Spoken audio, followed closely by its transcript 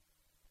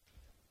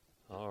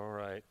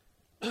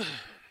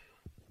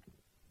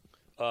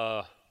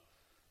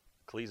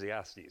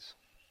Ecclesiastes.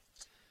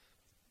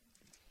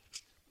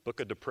 Book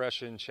of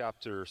Depression,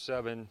 chapter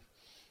 7. You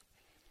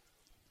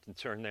can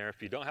turn there.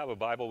 If you don't have a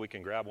Bible, we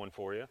can grab one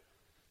for you.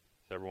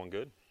 Is everyone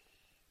good?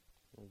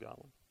 We got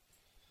one.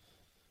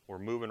 We're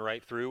moving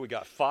right through. We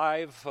got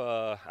 5.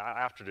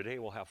 After today,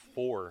 we'll have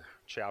 4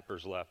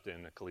 chapters left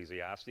in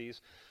Ecclesiastes.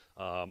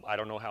 I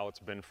don't know how it's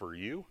been for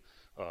you.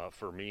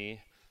 For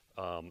me,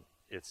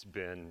 it's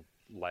been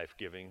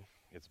life-giving.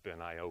 It's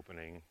been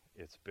eye-opening.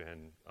 It's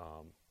been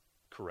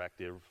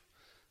corrective.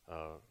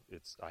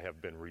 I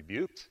have been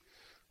rebuked.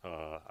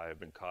 I have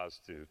been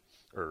caused to,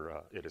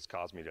 it has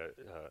caused me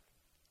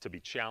to be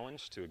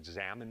challenged, to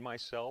examine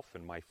myself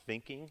and my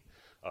thinking,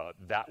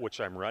 that which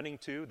I'm running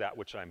to, that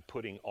which I'm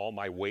putting all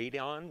my weight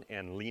on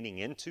and leaning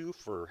into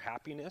for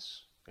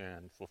happiness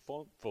and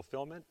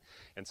fulfillment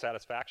and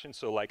satisfaction.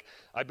 So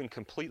I've been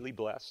completely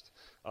blessed.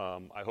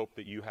 I hope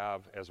that you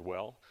have as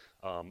well.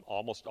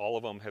 Almost all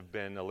of them have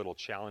been a little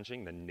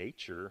challenging. The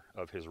nature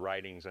of his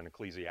writings and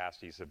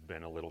Ecclesiastes have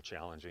been a little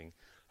challenging.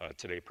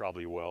 Today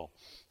probably will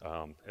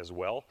as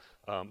well.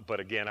 But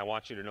again, I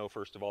want you to know,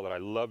 first of all, that I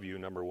love you,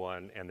 number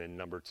one, and then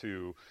number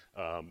two,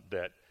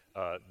 that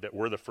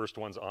we're the first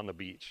ones on the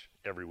beach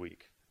every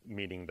week,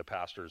 meaning the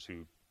pastors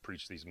who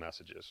preach these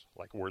messages.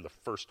 Like, we're the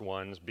first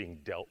ones being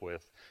dealt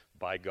with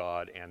by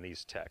God and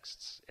these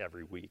texts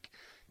every week.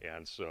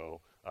 And so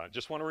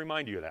just want to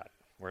remind you of that.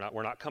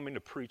 We're not coming to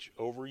preach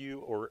over you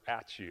or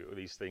at you.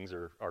 These things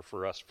are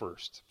for us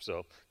first.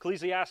 So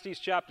Ecclesiastes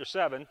chapter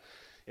 7.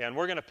 And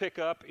we're going to pick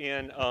up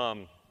in,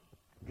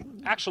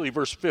 actually,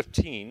 verse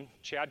 15.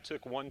 Chad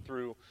took 1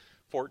 through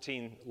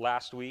 14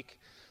 last week.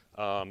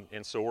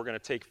 And so we're going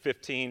to take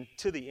 15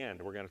 to the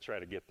end. We're going to try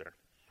to get there.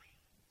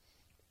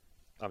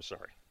 I'm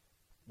sorry.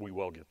 We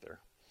will get there.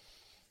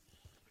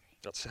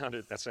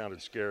 That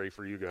sounded scary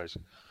for you guys.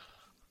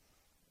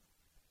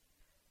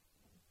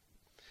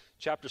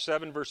 Chapter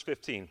 7, verse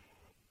 15.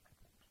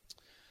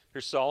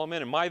 Here's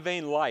Solomon. In my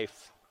vain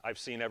life, I've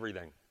seen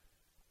everything.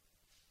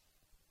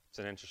 It's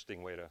an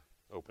interesting way to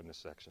open this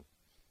section.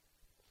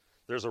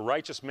 There's a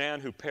righteous man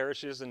who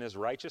perishes in his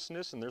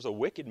righteousness, and there's a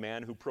wicked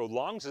man who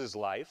prolongs his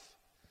life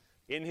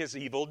in his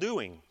evil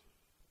doing.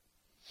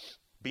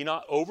 Be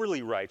not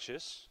overly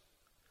righteous,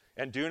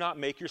 and do not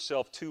make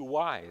yourself too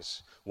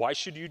wise. Why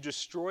should you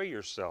destroy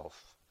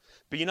yourself?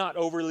 Be not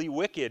overly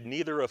wicked,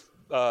 neither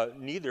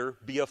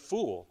be a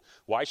fool.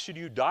 Why should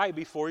you die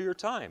before your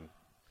time?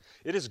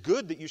 It is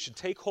good that you should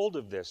take hold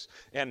of this,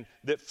 and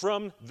that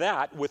from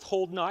that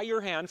withhold not your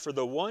hand, for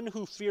the one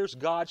who fears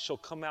God shall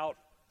come out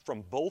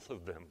from both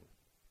of them.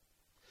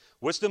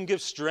 Wisdom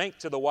gives strength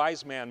to the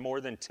wise man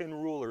more than 10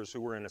 rulers who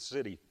were in a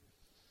city.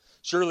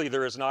 Surely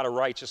there is not a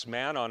righteous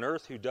man on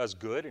earth who does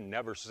good and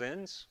never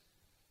sins.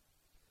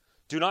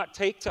 Do not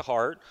take to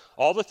heart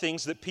all the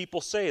things that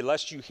people say,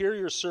 lest you hear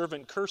your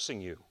servant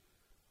cursing you.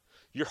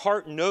 Your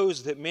heart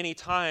knows that many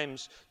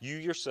times you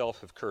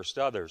yourself have cursed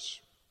others.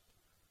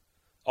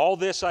 All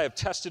this I have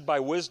tested by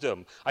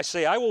wisdom. I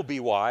say I will be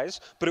wise,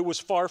 but it was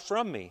far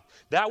from me.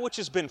 That which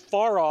has been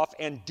far off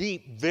and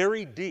deep,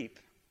 very deep,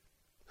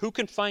 who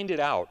can find it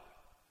out?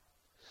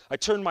 I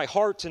turned my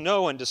heart to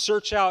know and to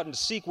search out and to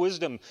seek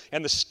wisdom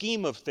and the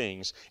scheme of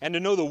things, and to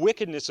know the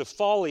wickedness of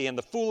folly and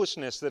the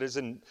foolishness that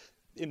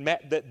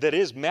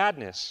is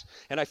madness.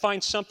 And I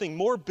find something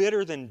more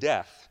bitter than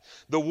death,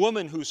 the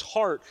woman whose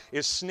heart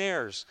is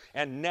snares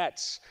and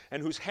nets,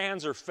 and whose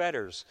hands are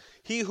fetters.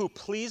 He who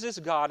pleases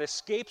God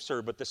escapes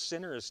her, but the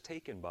sinner is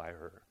taken by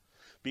her.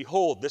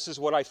 Behold, this is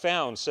what I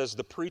found, says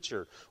the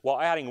preacher,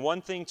 while adding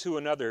one thing to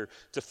another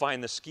to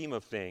find the scheme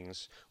of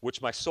things,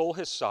 which my soul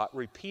has sought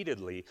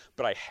repeatedly,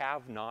 but I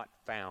have not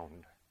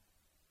found.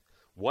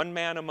 One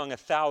man among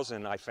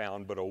 1,000 I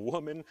found, but a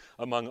woman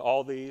among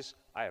all these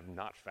I have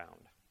not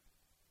found.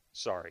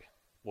 Sorry,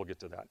 we'll get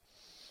to that.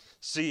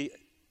 See,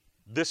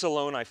 this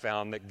alone I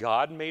found, that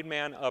God made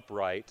man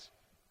upright,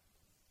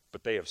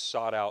 but they have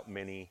sought out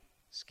many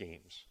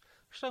schemes.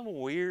 There's some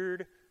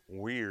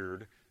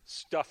weird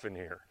stuff in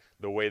here,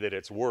 the way that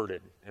it's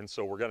worded. And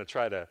so we're going to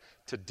try to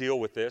deal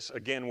with this.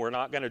 Again, we're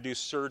not going to do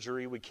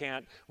surgery. We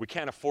can't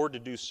afford to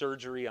do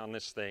surgery on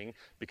this thing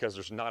because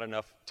there's not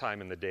enough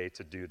time in the day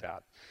to do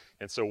that.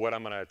 And so what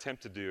I'm going to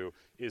attempt to do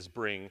is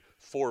bring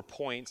 4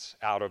 points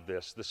out of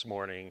this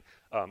morning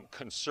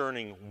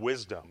concerning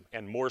wisdom,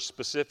 and more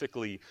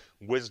specifically,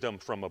 wisdom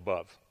from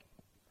above.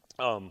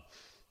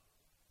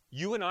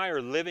 You and I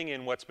are living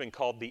in what's been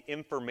called the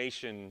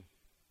information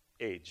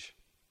age.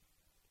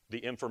 The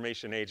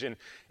information age.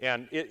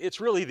 And it's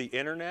really the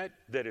internet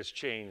that has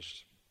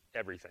changed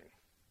everything.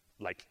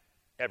 Like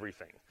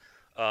everything.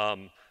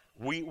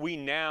 We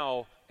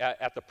now,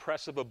 at the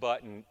press of a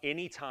button,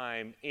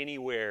 anytime,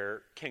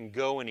 anywhere, can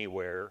go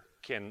anywhere,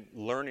 can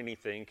learn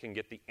anything, can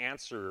get the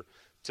answer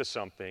to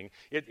something.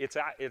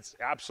 It's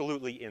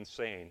absolutely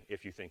insane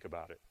if you think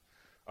about it.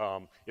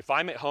 If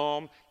I'm at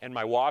home and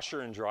my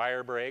washer and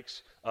dryer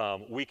breaks,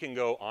 we can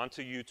go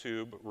onto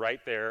YouTube right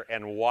there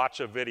and watch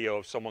a video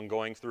of someone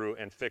going through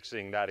and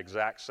fixing that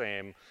exact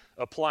same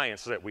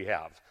appliance that we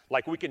have.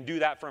 Like, we can do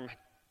that from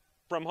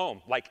from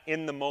home, like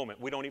in the moment.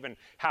 We don't even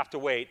have to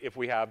wait if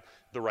we have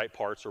the right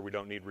parts or we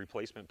don't need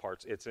replacement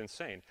parts. It's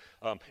insane.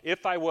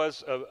 If I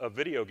was a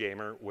video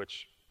gamer,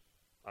 which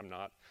I'm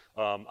not,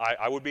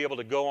 I would be able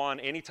to go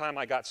on anytime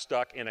I got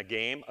stuck in a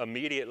game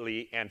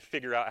immediately and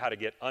figure out how to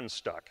get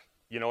unstuck.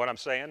 You know what I'm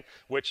saying?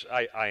 Which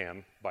I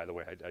am, by the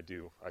way. I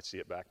do. I see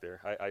it back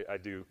there. I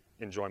do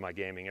enjoy my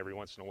gaming every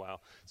once in a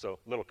while. So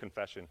little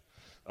confession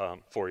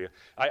for you.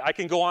 I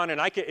can go on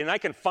and I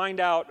can find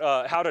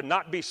out how to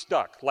not be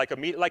stuck. Like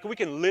we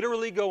can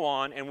literally go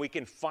on and we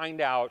can find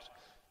out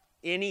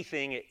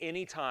anything at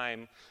any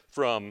time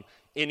from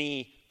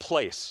any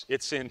place.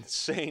 It's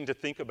insane to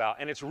think about.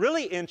 And it's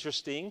really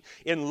interesting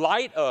in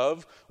light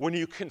of when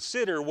you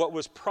consider what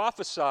was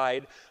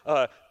prophesied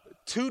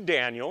to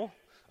Daniel,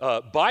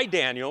 by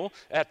Daniel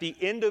at the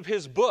end of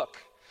his book,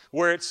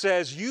 where it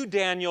says, "You,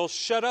 Daniel,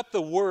 shut up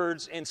the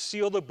words and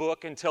seal the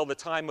book until the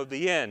time of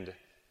the end.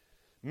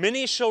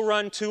 Many shall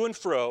run to and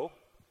fro,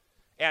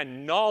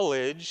 and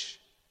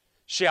knowledge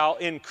shall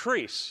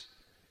increase."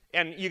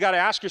 And you got to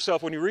ask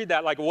yourself when you read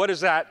that, like, what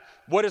does that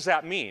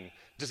mean?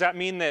 Does that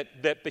mean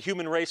that the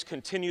human race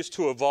continues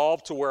to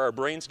evolve to where our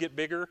brains get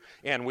bigger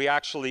and we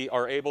actually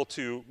are able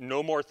to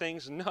know more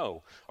things?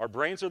 No. Our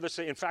brains are the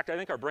same. In fact, I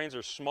think our brains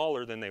are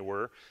smaller than they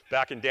were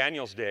back in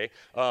Daniel's day.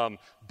 So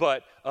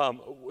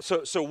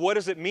what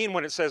does it mean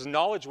when it says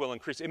knowledge will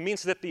increase? It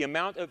means that the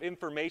amount of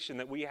information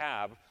that we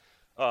have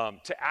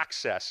to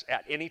access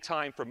at any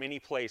time from any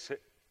place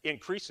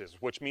increases,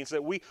 which means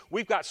that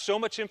we've got so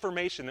much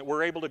information that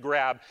we're able to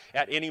grab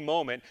at any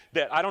moment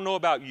that I don't know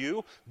about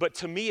you, but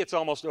to me it's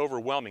almost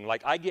overwhelming.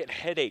 Like I get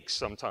headaches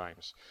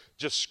sometimes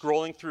just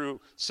scrolling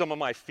through some of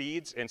my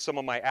feeds and some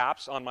of my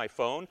apps on my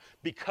phone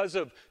because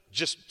of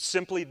just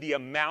simply the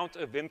amount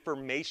of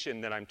information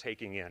that I'm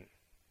taking in.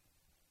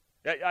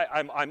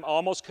 I'm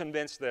almost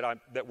convinced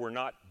that we're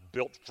not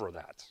built for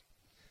that.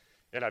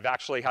 And I've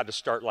actually had to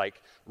start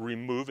like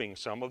removing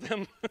some of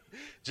them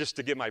just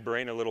to give my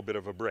brain a little bit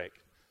of a break.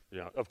 You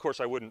know, of course,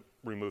 I wouldn't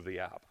remove the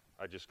app.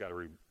 I just got to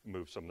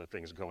remove some of the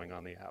things going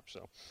on the app.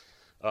 So,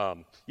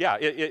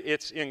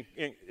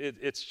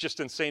 it's just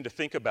insane to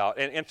think about.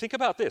 And think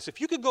about this. If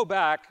you could go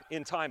back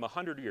in time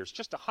 100 years,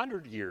 just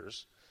 100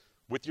 years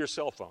with your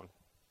cell phone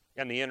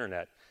and the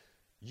internet,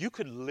 you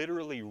could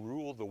literally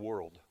rule the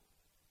world.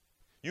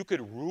 You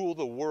could rule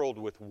the world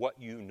with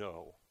what you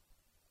know,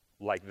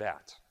 like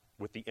that,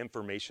 with the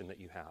information that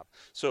you have.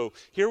 So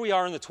here we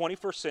are in the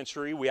 21st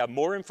century. We have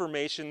more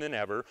information than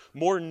ever,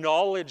 more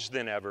knowledge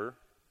than ever,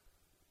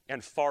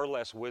 and far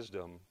less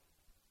wisdom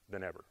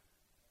than ever.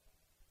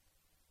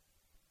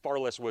 Far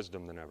less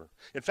wisdom than ever.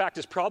 In fact,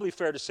 it's probably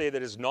fair to say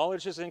that as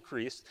knowledge has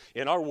increased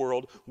in our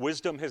world,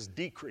 wisdom has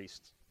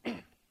decreased.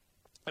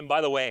 And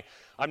by the way,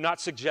 I'm not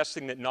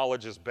suggesting that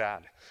knowledge is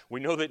bad.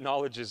 We know that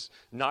knowledge is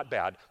not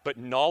bad, but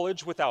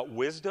knowledge without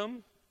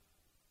wisdom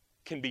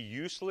can be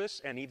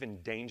useless and even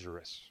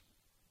dangerous.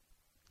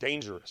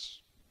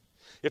 Dangerous.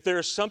 If there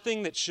is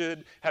something that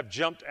should have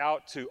jumped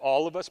out to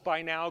all of us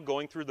by now,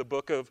 going through the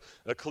book of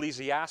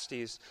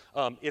Ecclesiastes,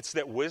 it's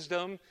that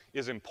wisdom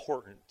is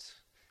important.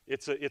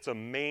 It's a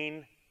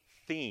main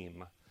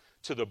theme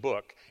to the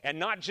book. And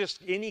not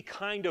just any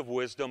kind of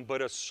wisdom,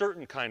 but a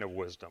certain kind of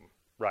wisdom,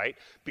 right?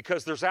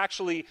 Because there's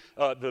actually,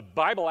 the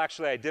Bible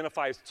actually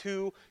identifies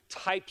two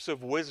types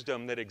of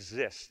wisdom that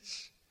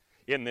exists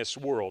in this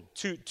world.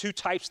 Two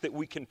types that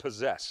we can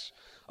possess.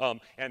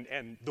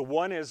 And the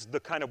one is the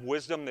kind of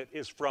wisdom that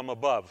is from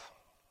above,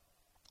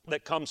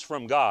 that comes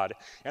from God.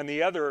 And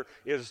the other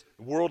is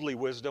worldly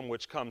wisdom,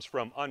 which comes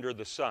from under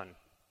the sun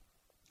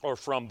or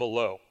from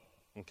below,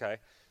 okay?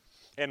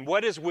 And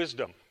what is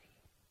wisdom?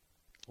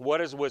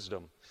 What is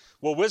wisdom?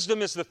 Well,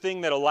 wisdom is the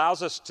thing that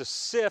allows us to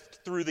sift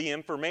through the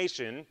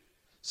information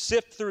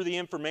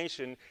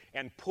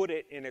and put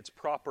it in its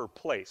proper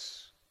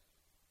place.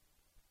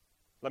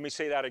 Let me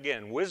say that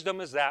again. Wisdom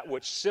is that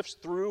which sifts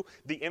through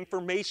the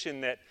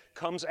information that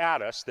comes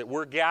at us, that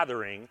we're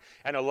gathering,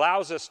 and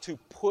allows us to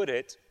put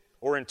it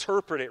or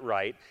interpret it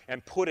right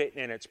and put it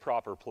in its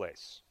proper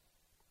place.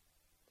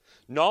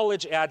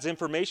 Knowledge adds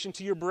information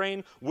to your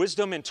brain.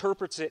 Wisdom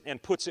interprets it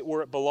and puts it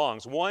where it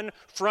belongs. One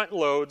front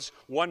loads,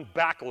 one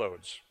back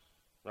loads.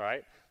 All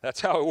right? That's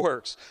how it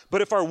works.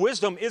 But if our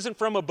wisdom isn't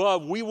from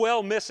above, we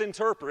will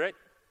misinterpret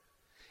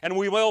and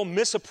we will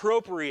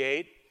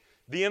misappropriate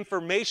the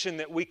information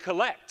that we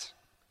collect,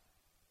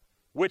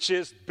 which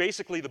is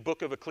basically the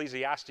book of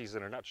Ecclesiastes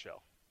in a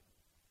nutshell.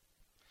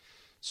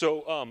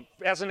 So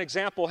as an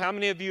example, how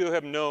many of you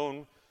have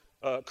known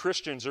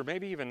Christians, or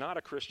maybe even not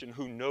a Christian,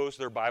 who knows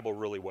their Bible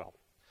really well?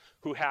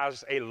 Who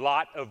has a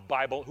lot of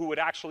Bible, who would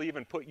actually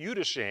even put you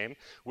to shame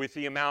with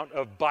the amount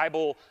of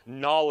Bible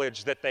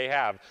knowledge that they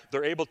have.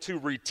 They're able to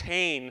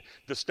retain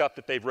the stuff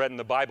that they've read in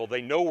the Bible.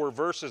 They know where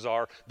verses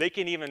are. They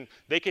can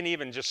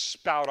even just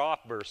spout off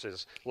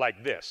verses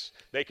like this.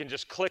 They can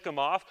just click them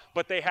off,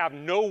 but they have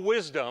no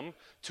wisdom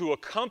to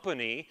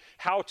accompany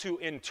how to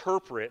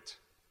interpret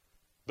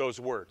those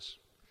words.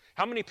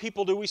 How many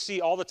people do we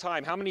see all the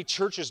time? How many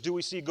churches do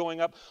we see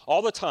going up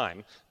all the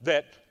time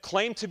that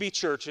claim to be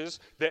churches,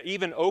 that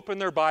even open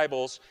their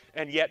Bibles,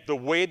 and yet the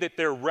way that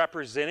they're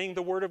representing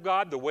the Word of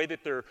God, the way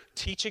that they're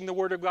teaching the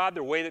Word of God,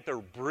 the way that they're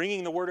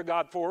bringing the Word of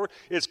God forward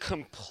is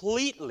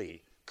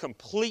completely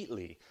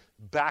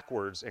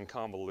backwards and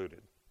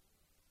convoluted.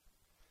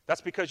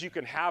 That's because you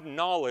can have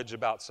knowledge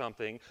about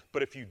something,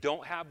 but if you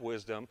don't have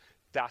wisdom,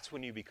 that's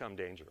when you become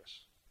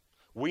dangerous.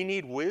 We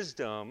need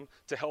wisdom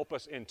to help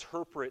us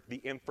interpret the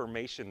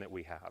information that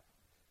we have.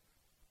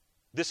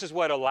 This is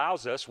what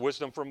allows us,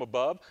 wisdom from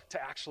above,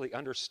 to actually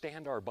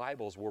understand our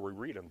Bibles where we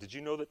read them. Did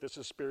you know that this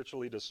is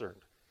spiritually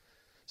discerned?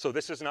 So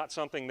this is not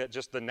something that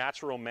just the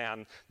natural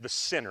man, the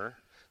sinner,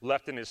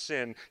 left in his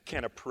sin,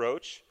 can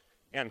approach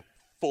and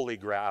fully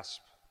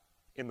grasp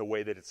in the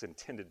way that it's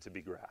intended to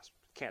be grasped.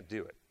 Can't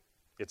do it.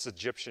 It's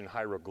Egyptian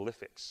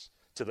hieroglyphics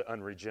to the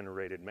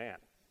unregenerated man.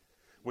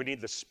 We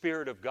need the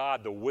Spirit of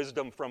God, the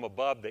wisdom from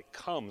above that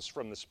comes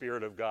from the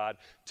Spirit of God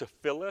to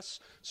fill us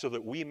so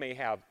that we may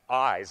have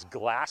eyes,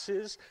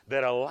 glasses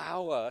that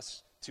allow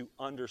us to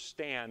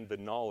understand the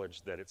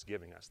knowledge that it's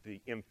giving us,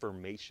 the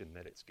information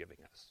that it's giving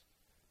us.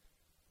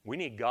 We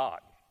need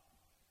God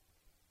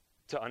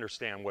to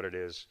understand what it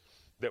is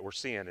that we're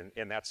seeing,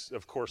 and that's,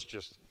 of course,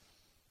 just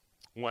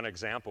one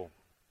example.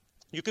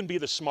 You can be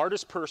the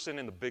smartest person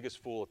and the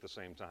biggest fool at the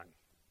same time.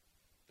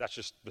 That's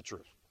just the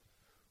truth.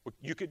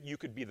 You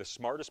could be the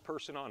smartest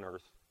person on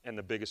earth and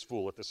the biggest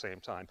fool at the same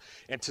time.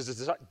 And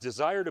to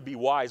desire to be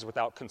wise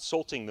without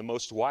consulting the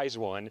most wise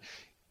one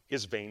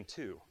is vain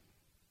too.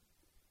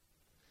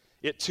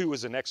 It too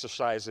is an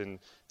exercise in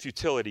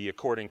futility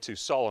according to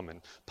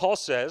Solomon. Paul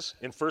says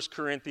in 1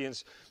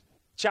 Corinthians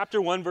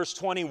chapter 1 verse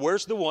 20,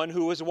 where's the one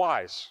who is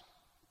wise?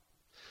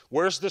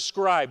 Where's the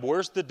scribe?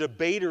 Where's the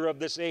debater of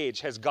this age?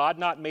 Has God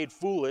not made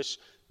foolish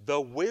the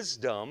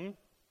wisdom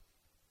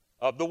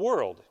of the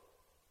world?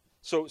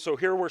 So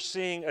here we're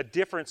seeing a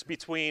difference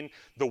between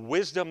the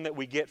wisdom that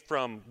we get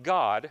from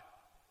God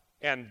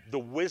and the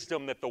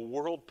wisdom that the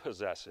world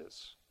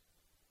possesses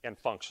and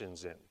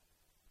functions in.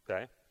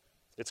 Okay?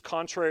 It's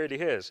contrary to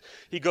his.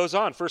 He goes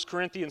on, 1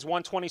 Corinthians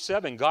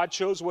 1:27, God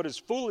chose what is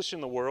foolish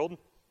in the world.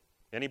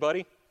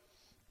 Anybody?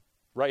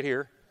 Right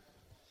here.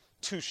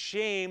 To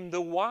shame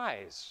the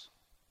wise.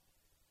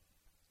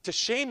 To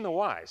shame the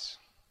wise.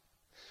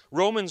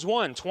 Romans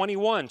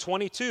 1:21,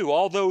 22,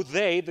 although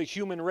they, the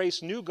human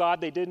race, knew God,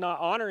 they did not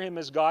honor him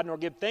as God nor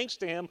give thanks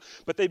to him,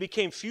 but they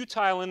became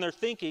futile in their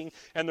thinking,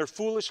 and their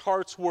foolish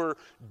hearts were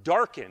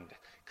darkened.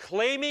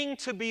 Claiming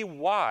to be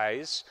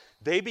wise,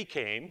 they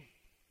became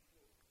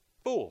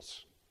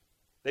fools.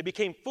 They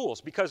became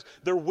fools because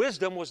their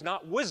wisdom was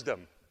not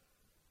wisdom.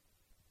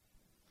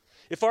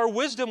 If our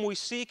wisdom we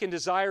seek and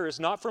desire is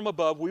not from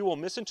above, we will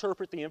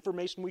misinterpret the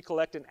information we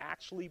collect and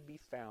actually be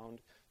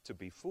found to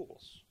be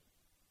fools.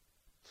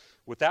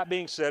 With that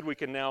being said, we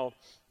can now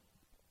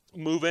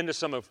move into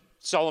some of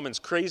Solomon's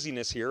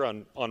craziness here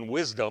on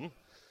wisdom,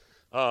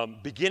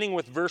 beginning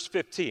with verse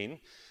 15,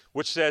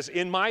 which says,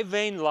 in my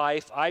vain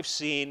life, I've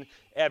seen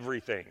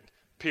everything,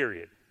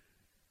 period.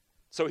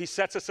 So he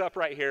sets us up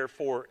right here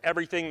for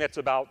everything that's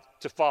about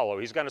to follow.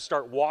 He's going to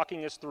start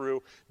walking us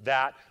through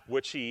that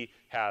which he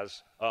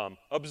has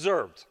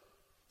observed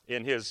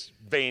in his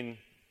vain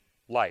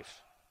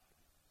life.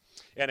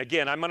 And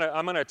again, I'm going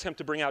to attempt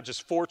to bring out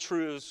just 4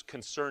 truths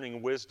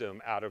concerning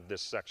wisdom out of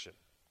this section,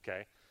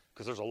 okay?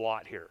 Because there's a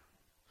lot here.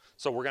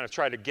 So we're going to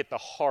try to get the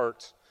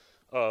heart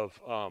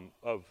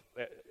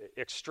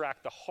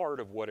extract the heart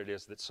of what it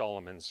is that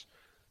Solomon's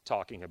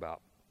talking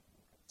about.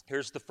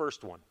 Here's the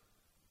first one.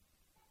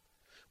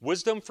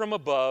 Wisdom from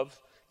above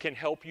can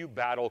help you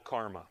battle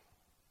karma.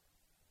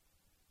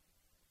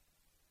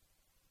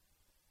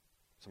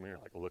 Some of you are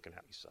like looking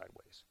at me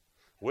sideways.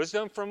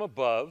 Wisdom from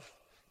above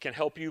can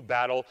help you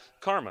battle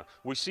karma.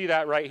 We see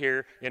that right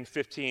here in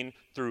 15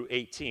 through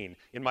 18.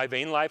 In my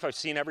vain life, I've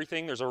seen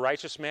everything. There's a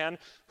righteous man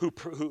who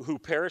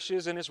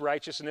perishes in his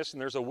righteousness,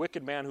 and there's a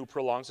wicked man who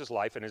prolongs his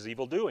life in his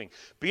evil doing.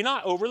 Be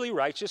not overly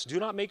righteous. Do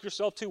not make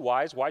yourself too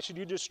wise. Why should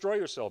you destroy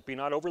yourself? Be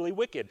not overly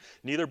wicked.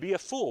 Neither be a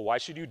fool. Why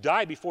should you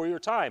die before your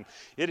time?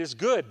 It is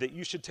good that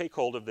you should take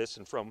hold of this,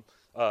 and from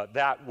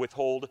that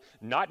withhold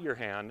not your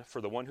hand,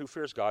 for the one who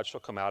fears God shall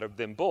come out of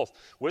them both.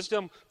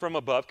 Wisdom from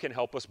above can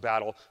help us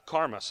battle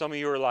karma. Some of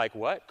you are like,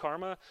 what,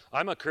 karma?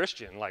 I'm a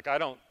Christian. Like, I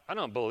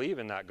don't believe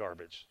in that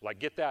garbage. Like,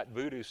 get that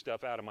voodoo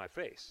stuff out of my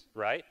face,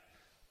 right?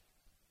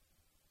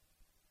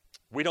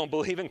 We don't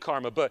believe in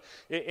karma, but,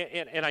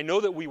 and I know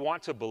that we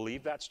want to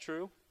believe that's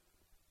true,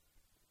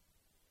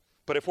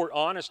 but if we're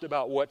honest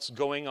about what's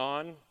going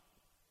on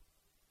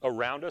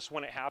around us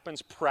when it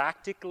happens,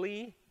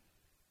 practically,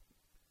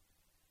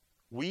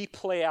 we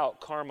play out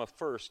karma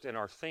first in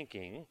our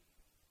thinking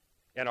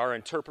and our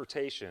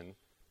interpretation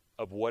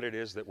of what it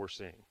is that we're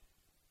seeing.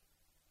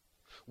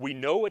 We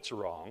know it's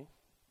wrong,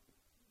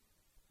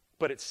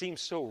 but it seems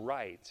so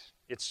right.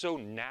 It's so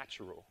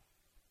natural,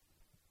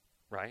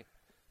 right?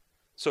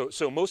 So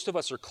most of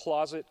us are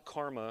closet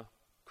karma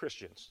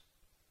Christians.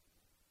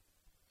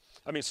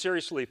 I mean,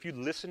 seriously, if you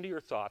listen to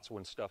your thoughts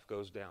when stuff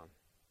goes down,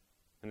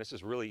 And this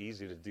is really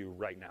easy to do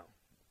right now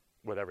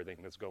with everything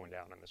that's going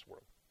down in this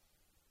world.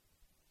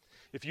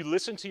 If you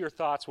listen to your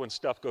thoughts when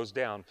stuff goes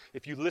down,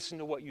 if you listen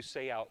to what you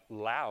say out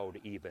loud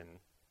even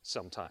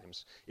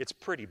sometimes, it's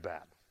pretty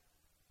bad.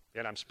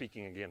 And I'm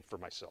speaking again for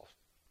myself.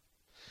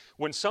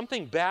 When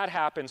something bad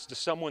happens to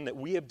someone that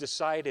we have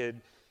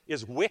decided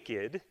is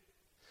wicked,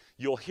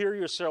 you'll hear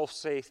yourself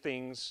say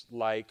things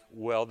like,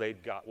 well, they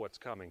got what's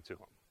coming to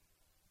them.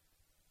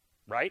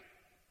 Right?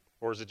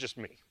 Or is it just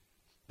me?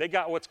 They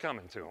got what's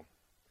coming to them.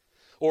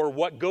 Or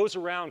what goes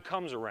around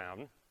comes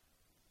around.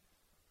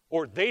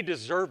 Or they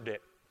deserved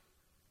it.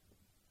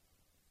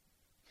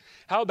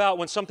 How about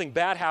when something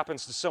bad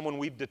happens to someone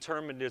we've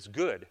determined is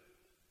good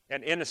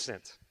and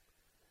innocent?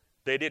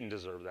 They didn't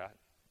deserve that.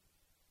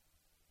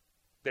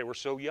 They were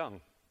so young.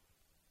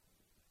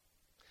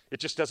 It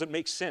just doesn't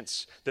make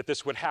sense that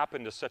this would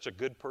happen to such a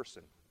good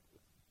person,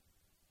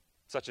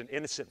 such an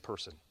innocent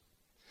person.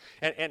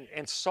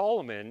 And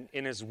Solomon,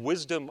 in his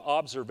wisdom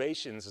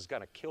observations, is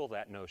going to kill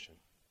that notion.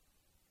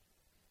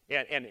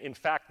 And in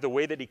fact, the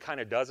way that he kind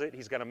of does it,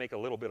 he's going to make a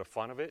little bit of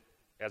fun of it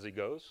as he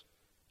goes,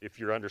 if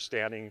you're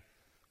understanding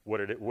what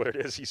it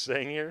is he's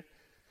saying here.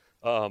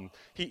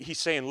 He's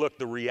saying, look,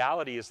 the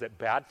reality is that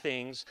bad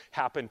things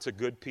happen to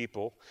good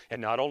people,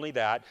 and not only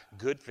that,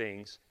 good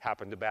things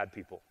happen to bad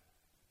people.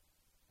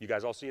 You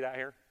guys all see that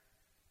here?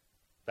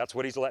 That's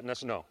what he's letting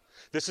us know.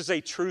 This is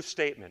a true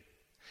statement.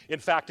 In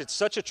fact, it's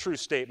such a true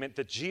statement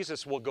that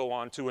Jesus will go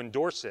on to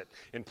endorse it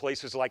in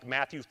places like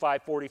Matthew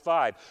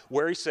 5:45,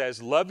 where he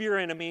says, love your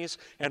enemies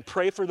and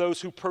pray for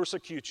those who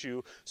persecute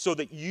you, so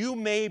that you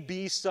may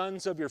be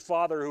sons of your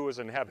Father who is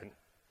in heaven.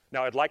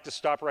 Now, I'd like to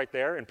stop right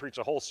there and preach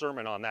a whole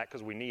sermon on that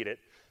because we need it,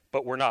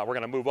 but we're not. We're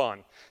going to move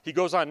on. He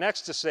goes on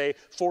next to say,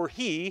 for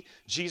he,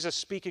 Jesus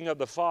speaking of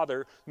the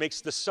Father,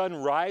 makes the sun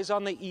rise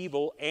on the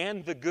evil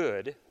and the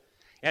good,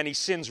 and he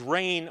sends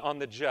rain on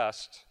the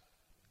just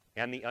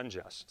and the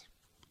unjust.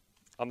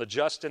 On the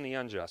just and the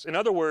unjust. In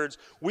other words,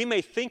 we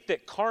may think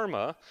that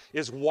karma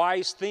is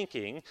wise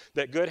thinking,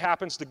 that good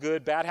happens to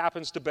good, bad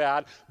happens to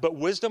bad, but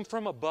wisdom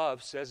from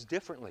above says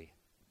differently.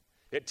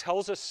 It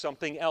tells us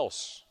something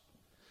else.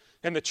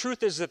 And the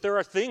truth is that there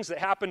are things that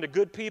happen to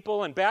good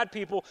people and bad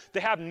people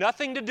that have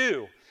nothing to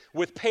do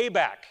with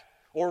payback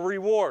or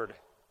reward,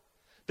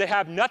 that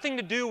have nothing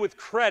to do with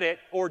credit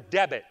or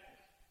debit.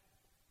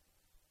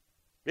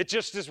 It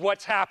just is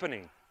what's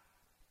happening.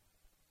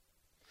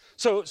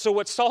 So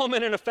what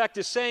Solomon in effect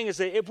is saying is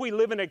that if we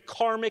live in a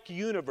karmic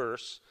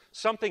universe,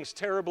 something's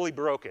terribly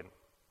broken.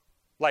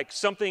 Like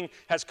something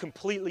has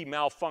completely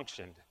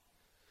malfunctioned.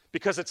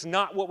 Because it's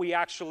not what we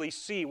actually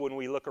see when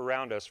we look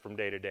around us from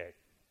day to day.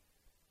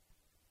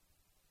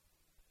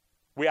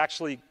 We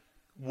actually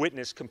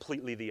witness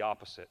completely the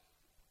opposite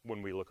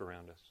when we look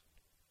around us.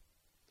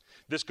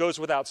 This goes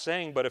without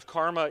saying, but if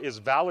karma is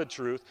valid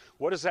truth,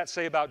 what does that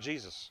say about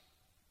Jesus?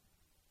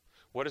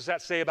 What does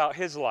that say about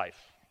his life?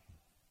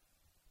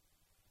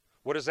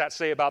 What does that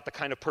say about the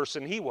kind of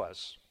person he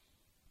was,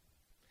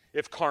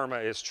 if karma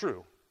is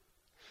true?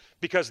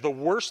 Because the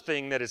worst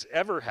thing that has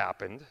ever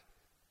happened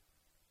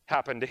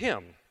to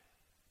him.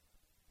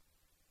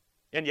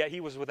 And yet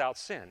he was without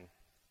sin.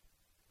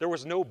 There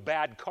was no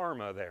bad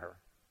karma there.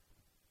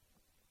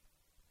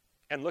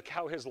 And look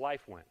how his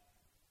life went.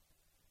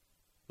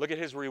 Look at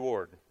his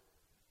reward,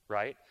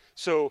 right?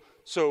 So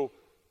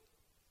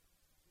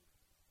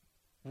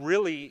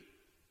really,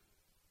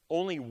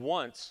 only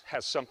once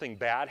has something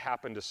bad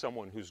happened to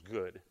someone who's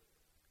good,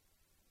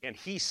 and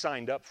he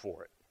signed up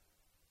for it.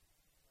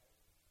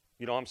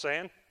 You know what I'm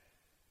saying?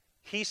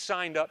 He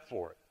signed up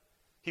for it.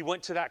 He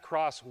went to that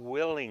cross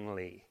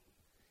willingly,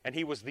 and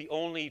he was the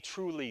only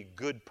truly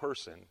good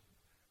person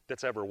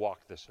that's ever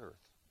walked this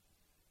earth,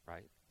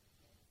 right?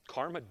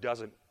 Karma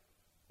doesn't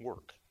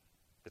work.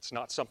 It's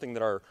not something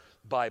that our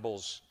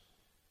Bibles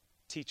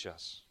teach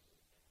us.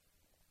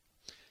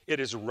 It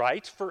is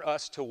right for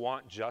us to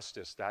want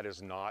justice. That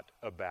is not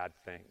a bad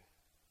thing.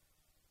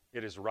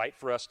 It is right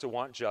for us to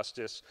want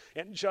justice,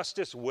 and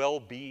justice will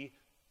be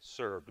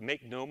served.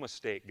 Make no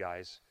mistake,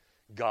 guys.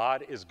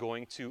 God is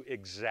going to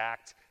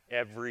exact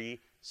every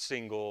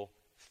single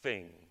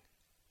thing.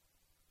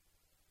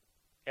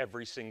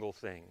 Every single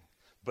thing.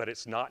 But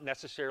it's not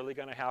necessarily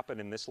going to happen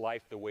in this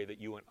life the way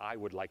that you and I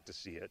would like to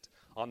see it,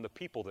 on the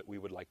people that we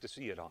would like to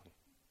see it on.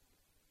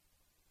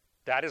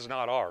 That is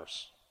not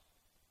ours.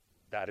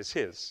 That is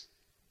his.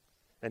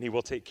 And he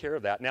will take care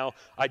of that. Now,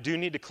 I do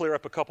need to clear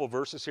up a couple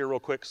verses here real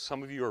quick.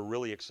 Some of you are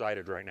really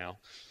excited right now.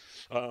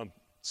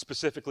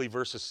 Specifically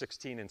verses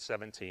 16 and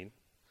 17,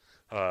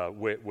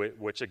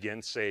 which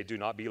again say, do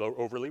not be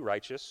overly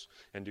righteous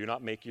and do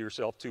not make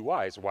yourself too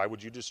wise. Why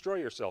would you destroy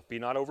yourself? Be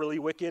not overly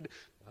wicked,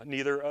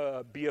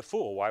 neither be a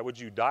fool. Why would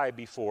you die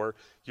before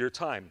your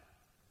time?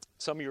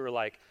 Some of you are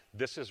like,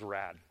 this is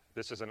rad.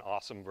 This is an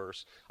awesome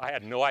verse. I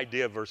had no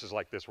idea verses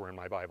like this were in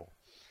my Bible.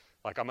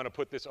 Like, I'm going to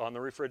put this on the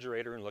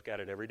refrigerator and look at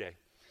it every day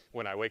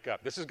when I wake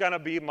up. This is going to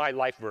be my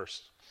life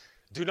verse.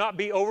 Do not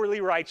be overly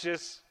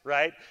righteous,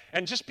 right?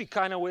 And just be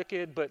kind of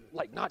wicked, but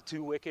like not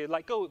too wicked.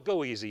 Like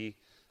go easy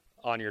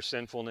on your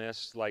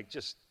sinfulness. Like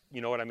just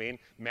you know what I mean?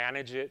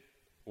 Manage it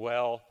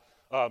well.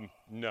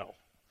 No.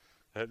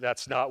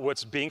 That's not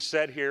what's being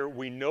said here.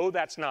 We know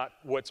that's not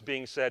what's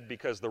being said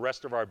because the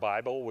rest of our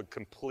Bible would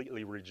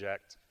completely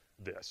reject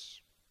this.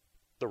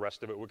 The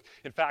rest of it would.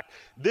 In fact,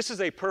 this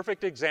is a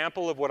perfect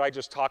example of what I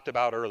just talked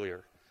about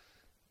earlier.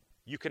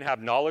 You can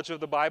have knowledge of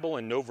the Bible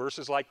and know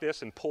verses like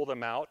this and pull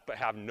them out, but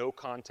have no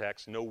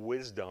context, no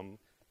wisdom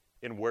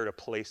in where to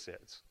place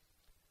it.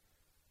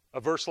 A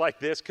verse like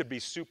this could be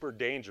super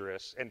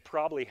dangerous and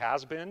probably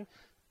has been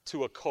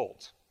to a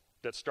cult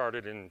that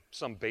started in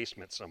some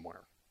basement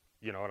somewhere.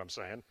 You know what I'm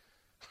saying?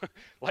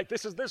 Like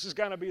this is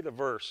going to be the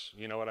verse,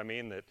 you know what I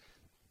mean, that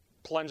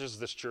plunges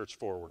this church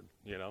forward,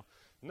 you know?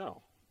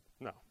 No.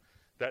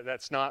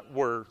 That's not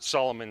where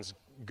Solomon's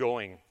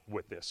going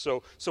with this.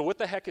 So what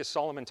the heck is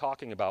Solomon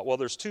talking about? Well,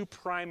 there's two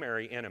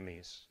primary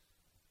enemies.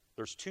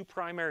 There's two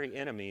primary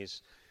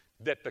enemies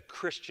that the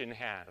Christian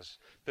has,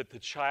 that the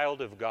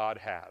child of God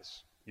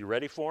has. You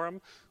ready for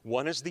them?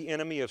 One is the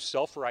enemy of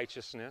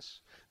self-righteousness.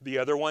 The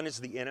other one is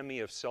the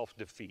enemy of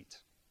self-defeat.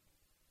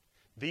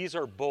 These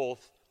are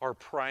both our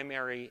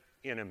primary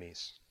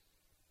enemies.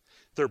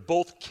 They're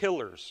both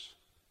killers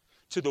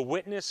to the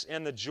witness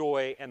and the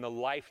joy and the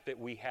life that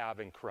we have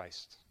in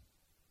Christ.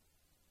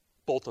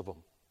 Both of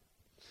them.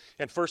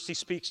 And first he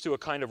speaks to a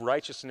kind of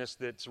righteousness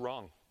that's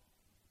wrong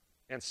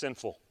and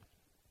sinful,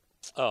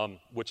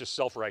 which is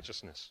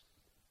self-righteousness.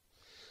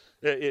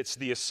 It's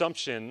the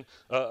assumption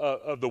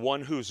of the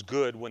one who's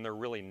good when they're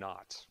really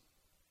not.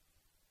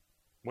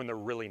 When they're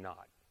really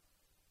not.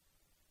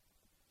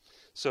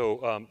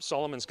 So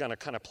Solomon's going to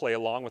kind of play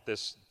along with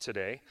this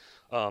today.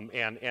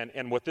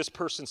 And what this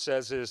person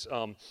says is,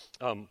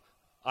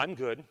 I'm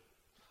good.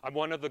 I'm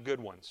one of the good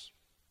ones.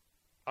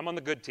 I'm on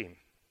the good team.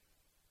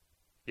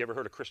 You ever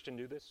heard a Christian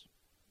do this?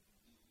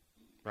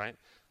 Right?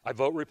 I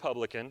vote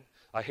Republican.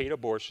 I hate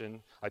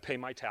abortion. I pay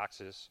my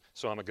taxes,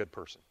 so I'm a good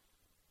person.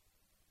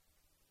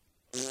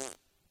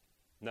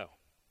 No.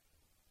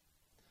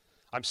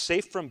 I'm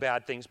safe from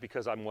bad things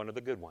because I'm one of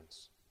the good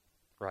ones.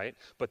 Right?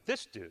 But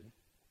this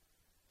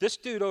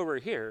dude over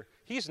here,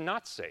 he's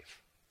not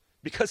safe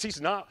because he's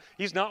not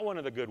one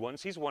of the good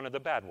ones. He's one of the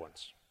bad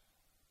ones.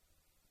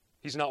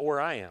 He's not where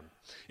I am.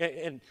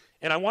 And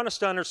I want us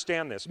to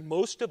understand this.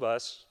 Most of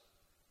us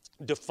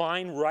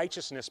define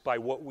righteousness by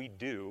what we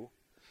do,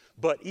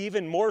 but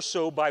even more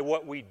so by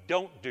what we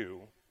don't do.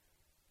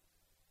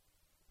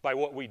 By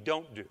what we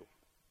don't do.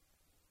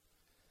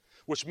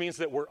 Which means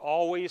that we're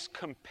always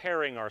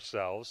comparing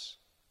ourselves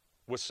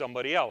with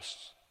somebody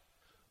else.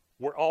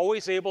 We're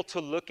always able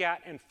to look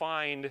at and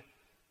find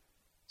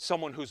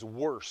someone who's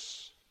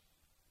worse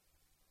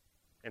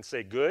and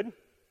say, good,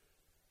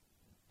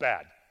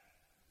 bad.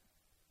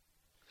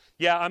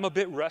 Yeah, I'm a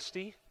bit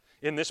rusty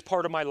in this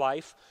part of my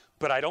life,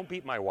 but I don't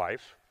beat my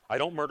wife. I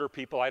don't murder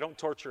people. I don't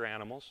torture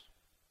animals.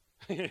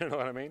 You know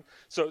what I mean?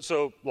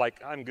 So like,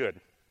 I'm good.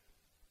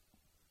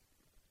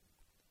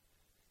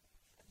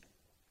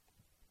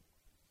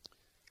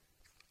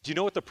 Do you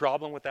know what the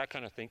problem with that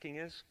kind of thinking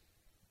is?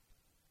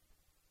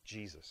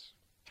 Jesus.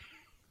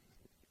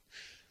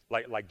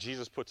 Like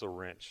Jesus puts a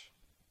wrench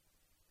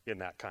in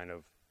that kind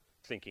of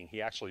thinking.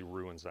 He actually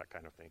ruins that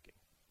kind of thinking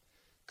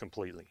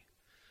completely.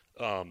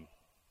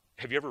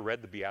 Have you ever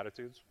read the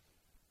Beatitudes?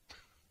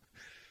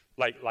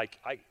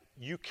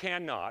 You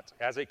cannot,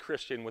 as a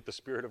Christian with the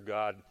Spirit of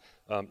God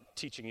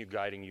teaching you,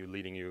 guiding you,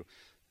 leading you,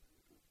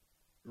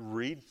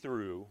 read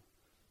through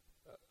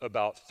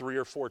about 3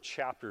 or 4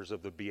 chapters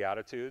of the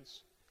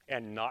Beatitudes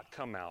and not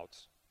come out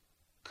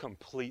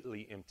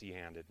completely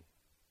empty-handed,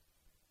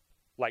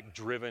 like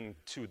driven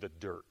to the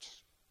dirt.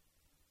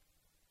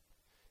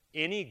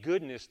 Any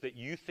goodness that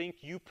you think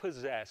you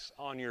possess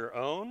on your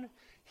own,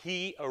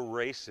 he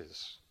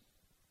erases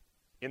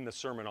in the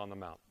Sermon on the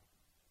Mount.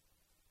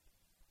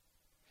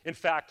 In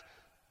fact,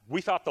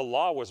 we thought the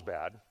law was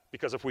bad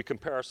because if we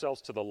compare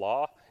ourselves to the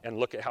law and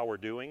look at how we're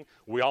doing,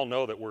 we all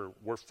know that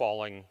we're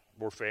falling,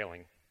 we're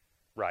failing,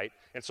 right?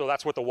 And so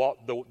that's what the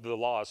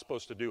law is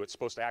supposed to do. It's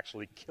supposed to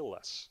actually kill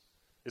us.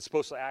 It's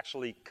supposed to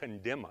actually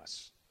condemn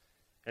us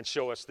and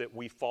show us that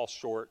we fall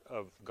short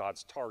of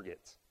God's target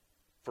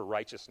for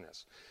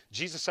righteousness.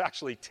 Jesus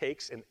actually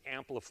takes and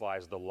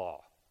amplifies the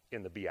law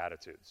in the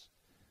Beatitudes.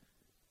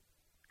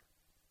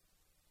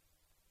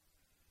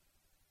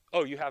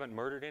 Oh, you haven't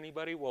murdered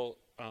anybody? Well,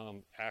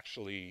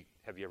 actually,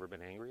 have you ever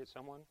been angry at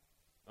someone?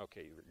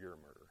 Okay, you're a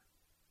murderer.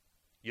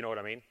 You know what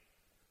I mean?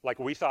 Like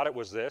we thought it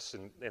was this,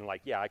 and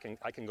like, yeah, I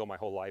can go my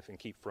whole life and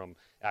keep from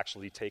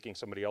actually taking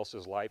somebody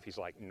else's life. He's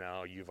like,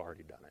 no, you've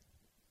already done it.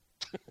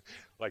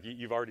 Like,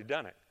 you've already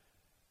done it.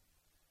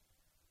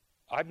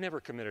 I've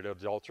never committed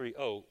adultery.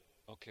 Oh,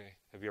 okay.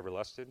 Have you ever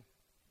lusted?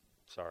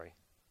 Sorry.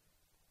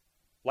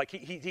 Like,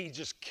 he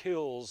just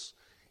kills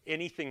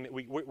anything that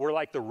we're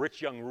like the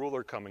rich young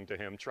ruler coming to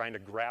him, trying to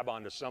grab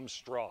onto some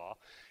straw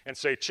and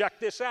say, check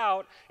this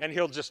out, and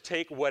he'll just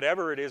take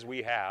whatever it is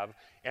we have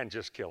and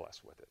just kill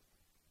us with it.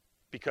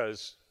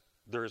 Because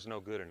there is no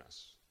good in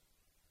us.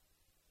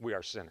 We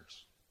are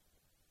sinners.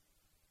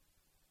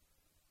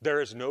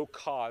 There is no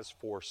cause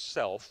for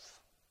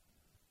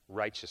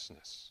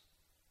self-righteousness.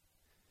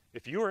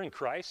 If you are in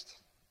Christ,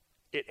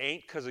 it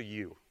ain't because of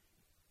you.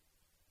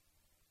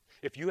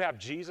 If you have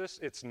Jesus,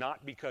 it's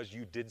not because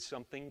you did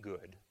something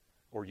good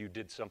or you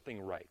did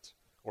something right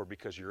or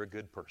because you're a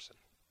good person.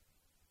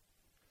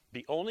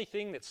 The only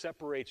thing that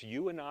separates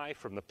you and I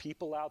from the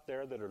people out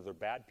there that are the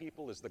bad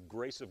people is the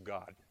grace of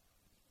God.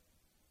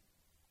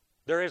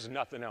 There is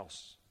nothing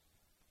else.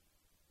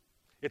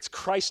 It's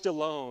Christ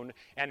alone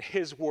and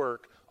his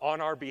work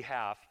on our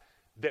behalf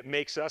that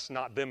makes us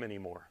not them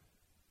anymore.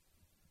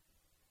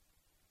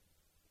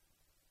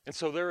 And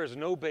so there is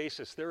no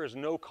basis, there is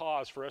no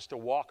cause for us to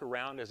walk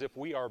around as if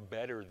we are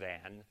better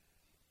than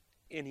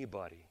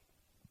anybody,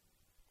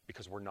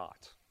 because we're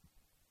not.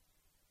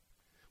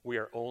 We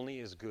are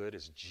only as good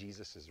as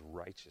Jesus'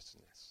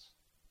 righteousness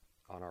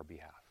on our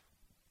behalf.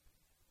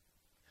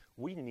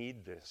 We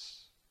need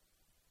this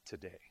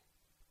today.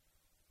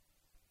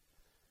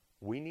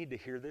 We need to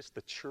hear this.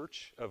 The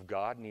church of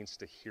God needs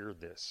to hear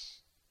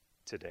this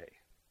today.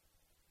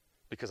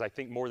 Because I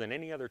think more than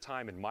any other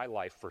time in my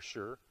life, for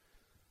sure,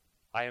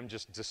 I am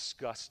just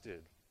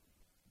disgusted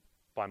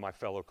by my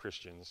fellow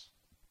Christians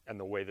and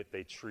the way that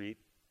they treat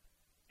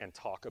and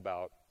talk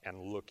about and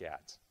look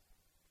at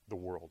the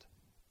world.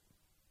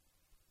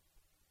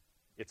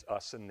 It's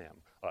us and them,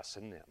 us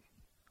and them.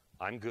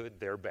 I'm good,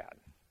 they're bad.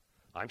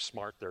 I'm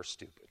smart, they're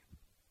stupid.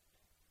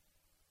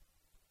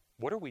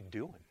 What are we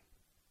doing?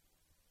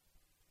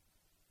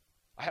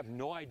 I have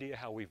no idea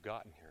how we've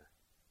gotten here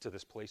to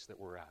this place that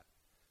we're at.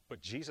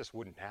 But Jesus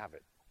wouldn't have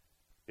it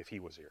if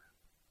he was here.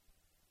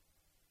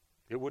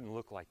 It wouldn't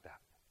look like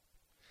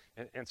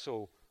that. And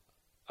so,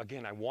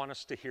 again, I want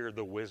us to hear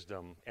the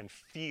wisdom and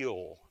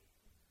feel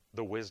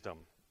the wisdom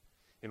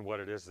in what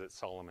it is that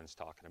Solomon's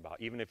talking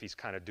about, even if he's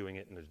kind of doing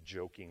it in a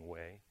joking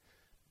way.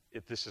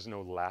 This is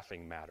no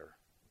laughing matter.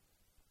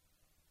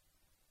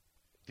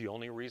 The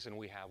only reason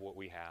we have what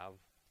we have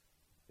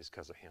is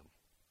because of him.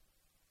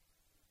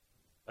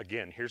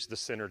 Again, here's the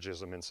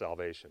synergism in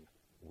salvation.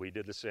 We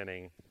did the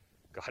sinning,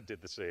 God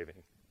did the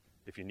saving.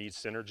 If you need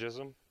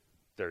synergism,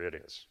 there it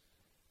is.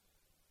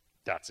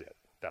 That's it.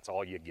 That's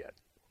all you get.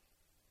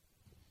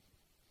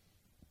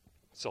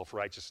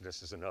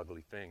 Self-righteousness is an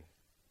ugly thing.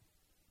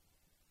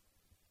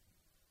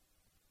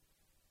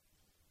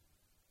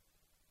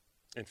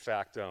 In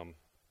fact,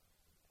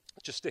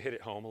 just to hit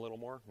it home a little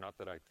more, not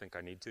that I think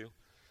I need to,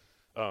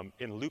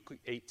 in Luke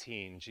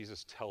 18,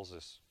 Jesus tells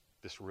us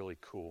this really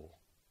cool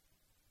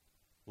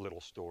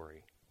little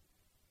story,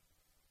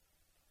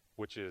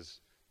 which is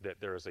that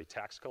there is a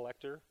tax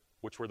collector,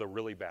 which were the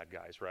really bad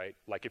guys, right?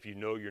 Like if you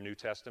know your New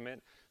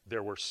Testament,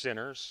 there were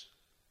sinners.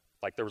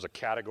 Like there was a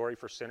category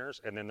for sinners,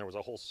 and then there was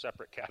a whole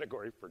separate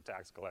category for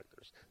tax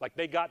collectors. Like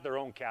they got their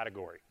own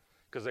category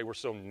because they were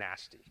so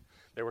nasty.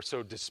 They were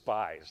so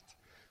despised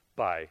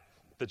by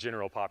the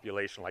general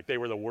population. Like they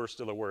were the worst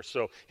of the worst.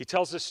 So he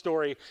tells this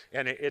story,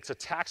 and it's a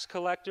tax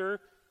collector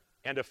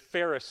and a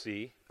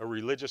Pharisee, a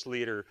religious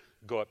leader,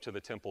 go up to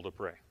the temple to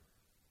pray,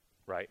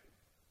 right?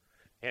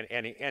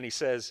 And he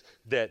says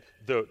that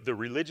the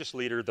religious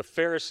leader, the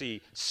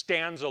Pharisee,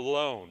 stands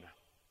alone.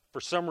 For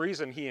some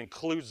reason, he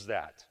includes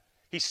that.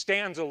 He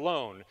stands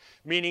alone,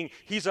 meaning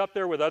he's up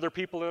there with other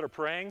people that are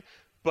praying,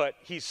 but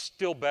he's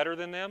still better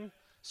than them,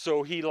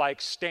 so he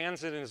like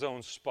stands in his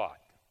own spot,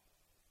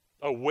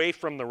 away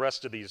from the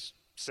rest of these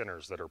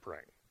sinners that are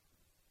praying.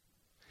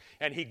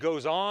 And he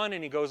goes on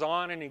and he goes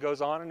on and he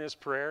goes on in his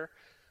prayer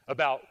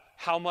about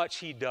how much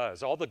he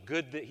does, all the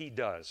good that he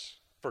does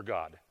for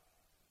God,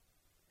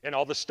 and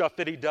all the stuff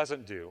that he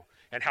doesn't do,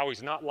 and how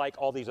he's not like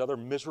all these other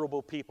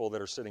miserable people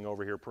that are sitting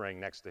over here praying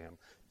next to him.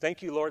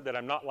 Thank you, Lord, that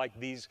I'm not like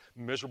these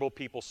miserable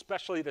people,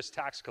 especially this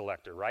tax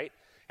collector, right?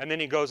 And then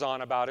he goes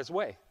on about his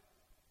way.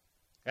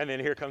 And then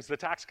here comes the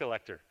tax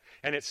collector.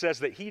 And it says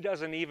that he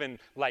doesn't even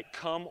like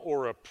come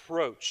or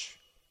approach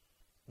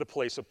the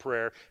place of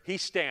prayer. He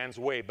stands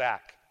way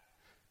back.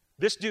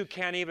 This dude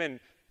can't even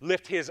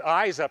lift his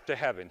eyes up to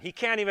heaven. He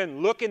can't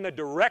even look in the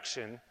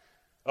direction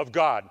of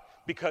God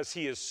because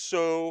he is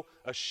so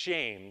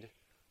ashamed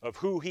of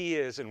who he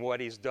is and what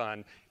he's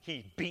done.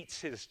 He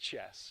beats his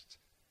chest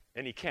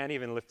and he can't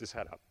even lift his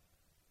head up.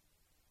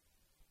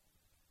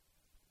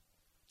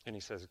 And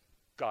he says,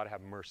 God,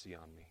 have mercy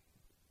on me,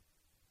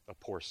 a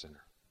poor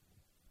sinner.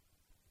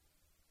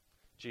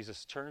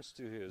 Jesus turns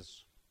to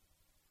his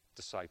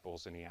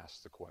disciples and he asks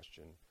the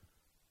question,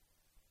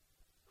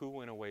 who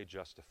went away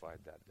justified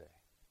that day?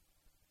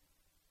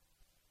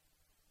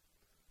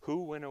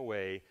 Who went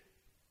away,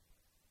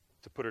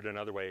 to put it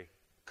another way,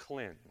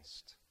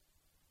 cleansed,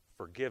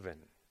 forgiven,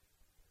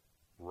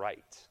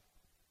 right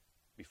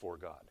before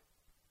God?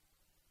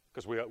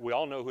 Because we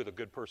all know who the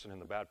good person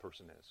and the bad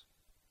person is.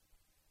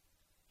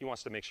 He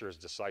wants to make sure his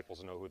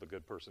disciples know who the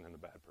good person and the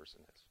bad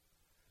person is.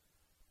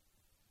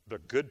 The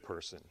good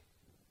person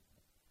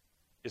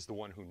is the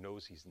one who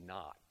knows he's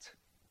not.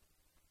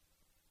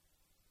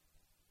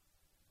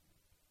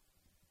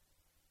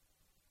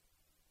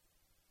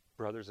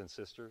 Brothers and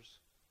sisters,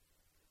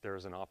 there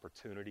is an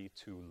opportunity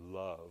to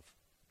love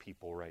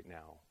people right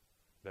now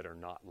that are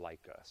not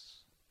like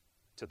us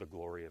to the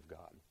glory of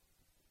God.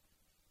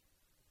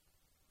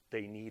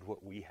 They need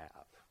what we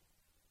have.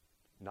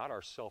 Not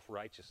our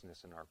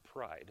self-righteousness and our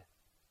pride,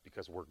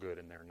 because we're good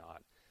and they're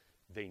not.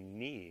 They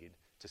need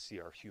to see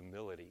our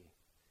humility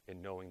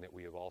in knowing that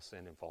we have all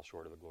sinned and fall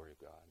short of the glory of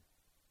God.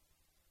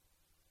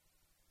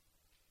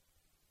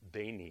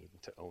 They need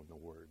to own the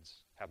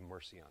words, "Have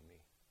mercy on me,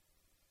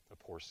 a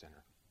poor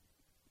sinner,"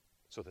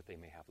 so that they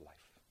may have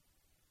life.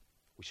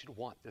 We should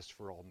want this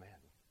for all men.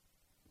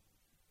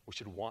 We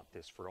should want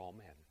this for all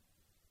men.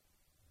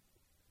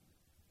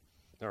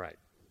 All right.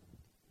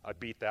 I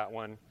beat that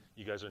one.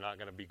 You guys are not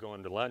going to be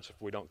going to lunch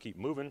if we don't keep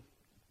moving.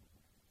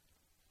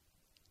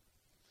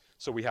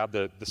 So we have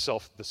the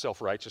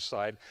self-righteous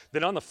side.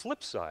 Then on the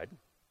flip side,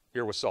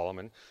 here with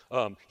Solomon,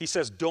 he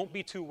says, don't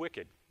be too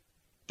wicked.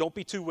 Don't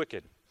be too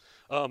wicked.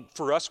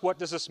 For us, what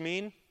does this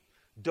mean?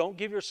 Don't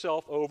give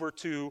yourself over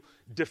to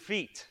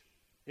defeat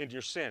in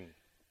your sin.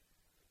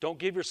 Don't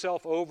give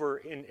yourself over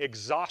in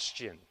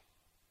exhaustion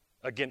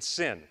against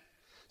sin.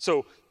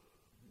 So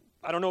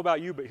I don't know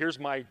about you, but here's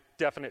my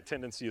definite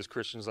tendency as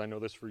Christians. I know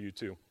this for you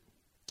too.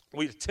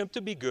 We attempt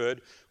to be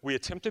good. We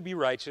attempt to be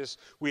righteous.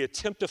 We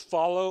attempt to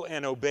follow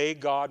and obey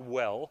God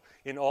well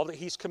in all that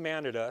he's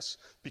commanded us,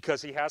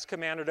 because he has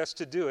commanded us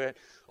to do it,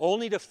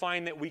 only to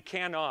find that we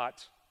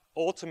cannot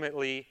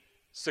ultimately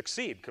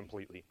succeed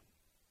completely.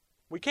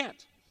 We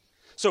can't.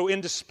 So in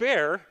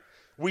despair,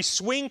 we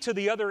swing to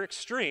the other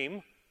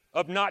extreme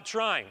of not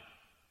trying.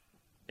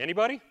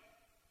 Anybody?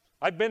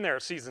 I've been there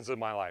seasons of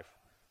my life.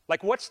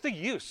 Like, what's the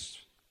use?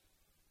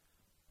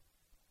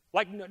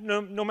 Like,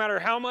 no matter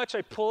how much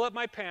I pull up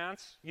my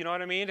pants, you know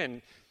what I mean,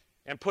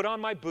 and put on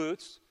my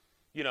boots,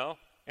 you know,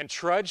 and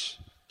trudge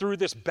through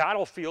this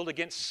battlefield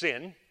against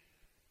sin,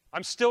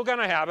 I'm still going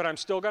to have it. I'm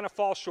still going to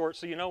fall short.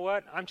 So you know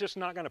what? I'm just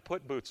not going to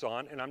put boots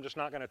on, and I'm just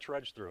not going to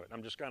trudge through it.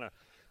 I'm just going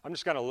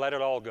to let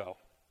it all go.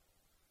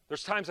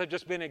 There's times I've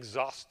just been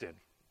exhausted,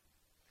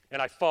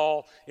 and I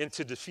fall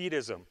into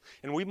defeatism.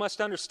 And we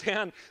must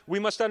understand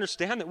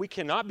that we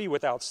cannot be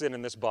without sin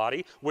in this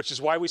body, which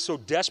is why we so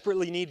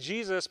desperately need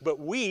Jesus. But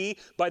we,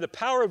 by the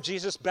power of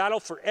Jesus, battle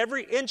for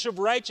every inch of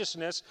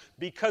righteousness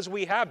because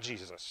we have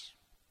Jesus.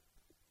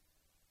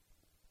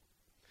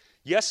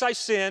 Yes, I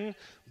sin,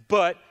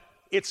 but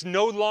it's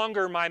no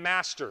longer my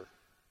master.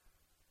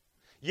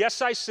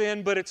 Yes, I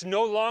sin, but it's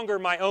no longer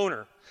my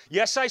owner.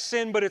 Yes, I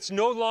sin, but it's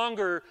no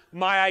longer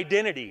my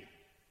identity.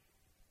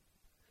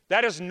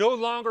 That is no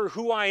longer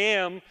who I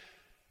am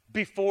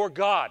before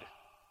God,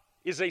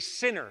 is a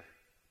sinner.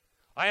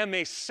 I am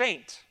a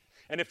saint.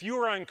 And if you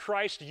are in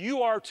Christ,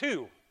 you are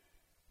too.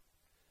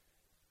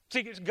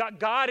 See,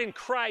 God in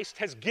Christ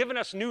has given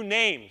us new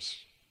names.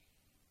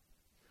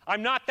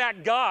 I'm not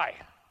that guy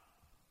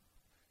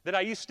that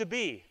I used to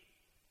be.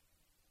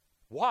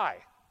 Why?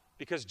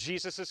 Because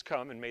Jesus has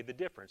come and made the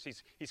difference.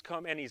 He's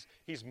come and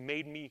he's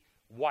made me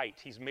white.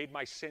 He's made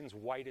my sins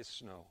white as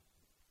snow.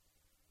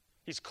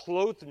 He's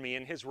clothed me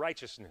in his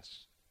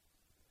righteousness.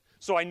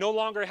 So I no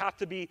longer have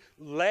to be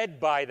led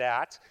by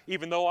that,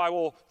 even though I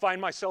will find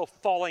myself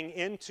falling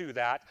into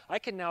that. I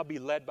can now be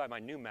led by my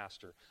new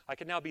master. I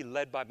can now be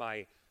led by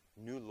my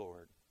new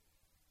Lord,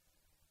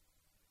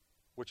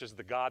 which is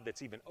the God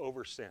that's even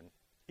over sin.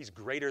 He's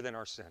greater than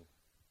our sin.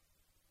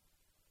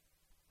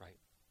 Right?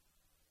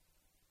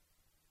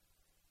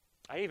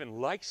 I even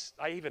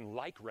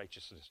like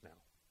righteousness now,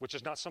 which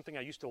is not something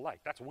I used to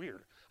like. That's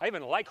weird. I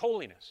even like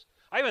holiness.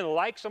 I even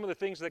like some of the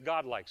things that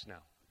God likes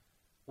now,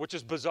 which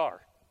is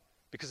bizarre.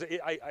 Because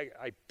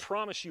I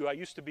promise you, I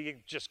used to be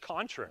just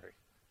contrary.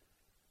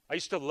 I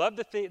used to love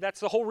the thing. That's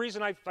the whole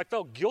reason I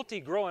felt guilty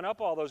growing up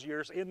all those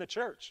years in the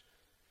church.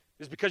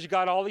 Is because you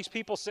got all these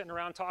people sitting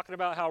around talking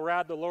about how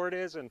rad the Lord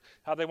is and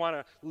how they want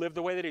to live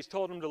the way that he's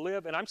told them to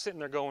live. And I'm sitting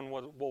there going,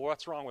 well,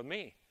 what's wrong with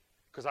me?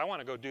 Because I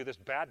want to go do this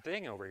bad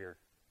thing over here.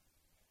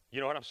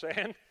 You know what I'm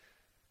saying?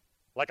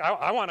 Like,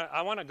 I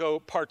want to go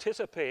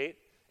participate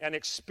and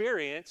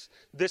experience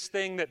this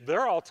thing that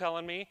they're all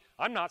telling me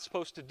I'm not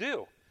supposed to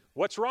do.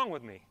 What's wrong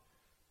with me?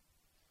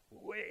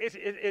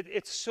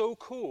 It's so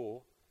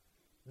cool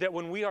that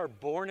when we are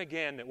born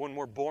again, that when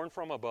we're born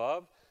from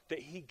above, that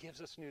he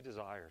gives us new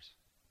desires.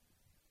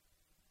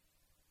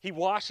 He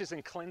washes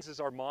and cleanses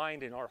our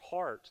mind and our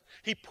heart.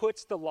 He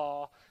puts the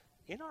law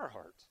in our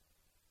heart.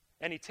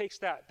 And he takes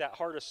that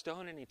heart of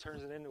stone and he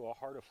turns it into a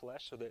heart of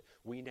flesh so that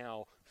we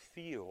now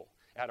feel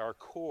at our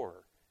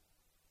core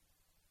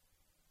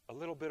a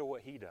little bit of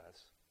what he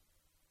does.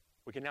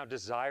 We can now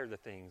desire the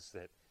things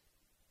that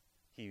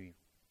he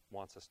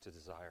wants us to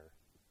desire.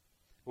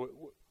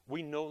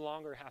 We no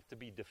longer have to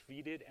be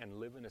defeated and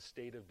live in a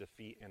state of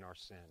defeat in our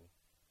sin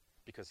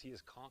because he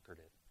has conquered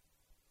it.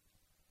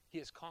 He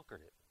has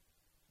conquered it.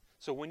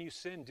 So when you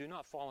sin, do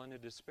not fall into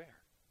despair.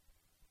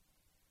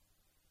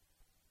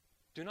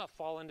 Do not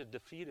fall into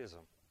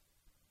defeatism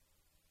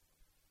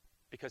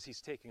because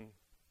he's taking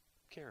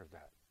care of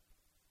that.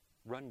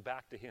 Run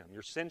back to him.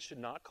 Your sin should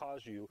not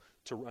cause you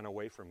to run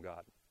away from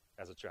God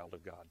as a child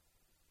of God.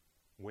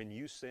 When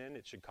you sin,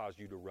 it should cause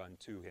you to run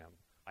to him.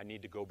 I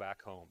need to go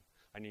back home.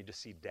 I need to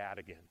see Dad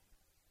again.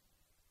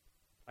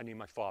 I need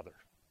my Father.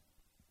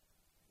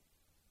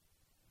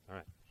 All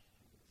right.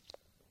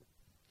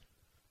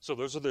 So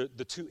those are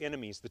the two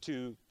enemies, the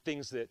two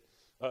things that,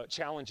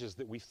 challenges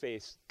that we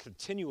face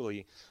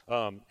continually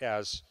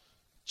as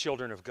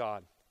children of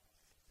God.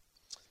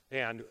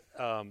 And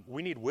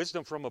we need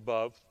wisdom from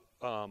above.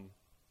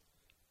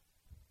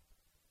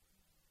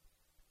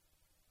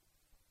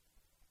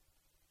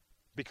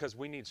 Because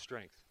we need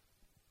strength.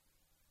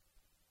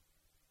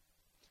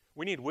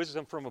 We need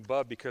wisdom from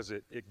above because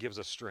it gives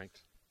us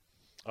strength.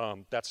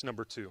 That's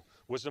number 2.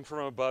 Wisdom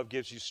from above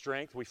gives you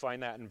strength. We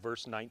find that in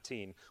verse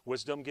 19.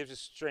 Wisdom gives you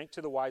strength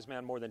to the wise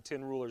man more than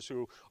 10 rulers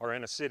who are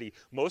in a city.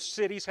 Most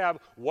cities have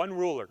one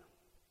ruler,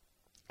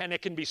 and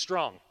it can be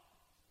strong.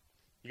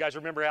 You guys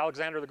remember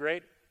Alexander the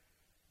Great?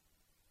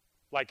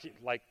 Like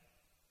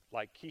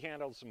he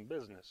handled some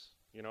business.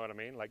 You know what I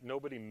mean? Like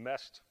nobody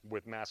messed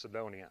with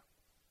Macedonia.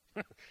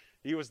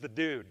 He was the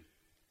dude.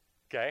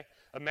 Okay?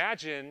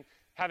 Imagine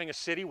having a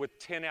city with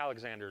 10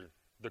 Alexander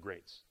the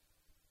Greats.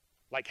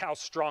 Like how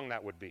strong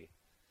that would be.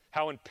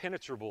 How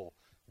impenetrable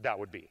that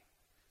would be.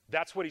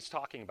 That's what he's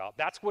talking about.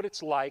 That's what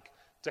it's like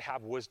to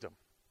have wisdom.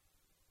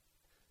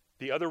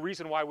 The other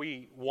reason why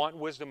we want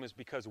wisdom is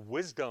because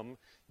wisdom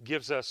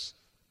gives us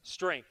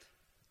strength.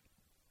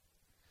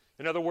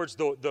 In other words,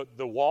 the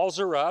walls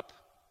are up.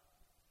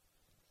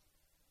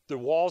 The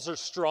walls are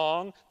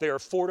strong. They are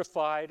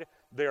fortified.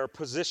 They are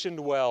positioned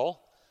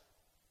well.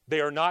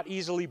 They are not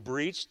easily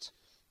breached.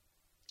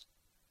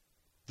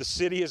 The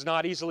city is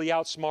not easily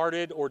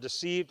outsmarted or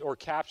deceived or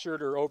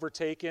captured or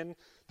overtaken.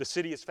 The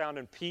city is found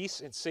in peace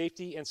and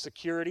safety and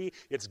security.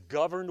 It's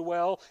governed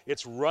well.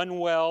 It's run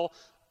well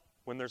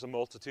when there's a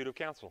multitude of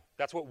counsel.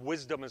 That's what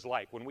wisdom is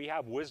like. When we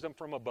have wisdom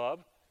from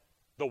above,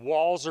 the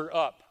walls are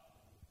up.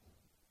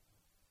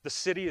 The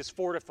city is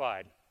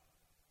fortified.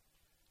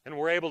 And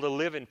we're able to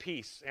live in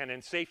peace and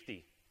in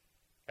safety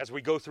as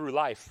we go through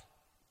life.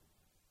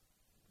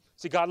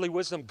 See, godly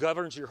wisdom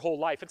governs your whole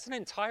life. It's an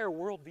entire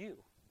worldview.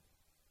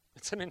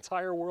 It's an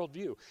entire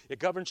worldview. It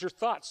governs your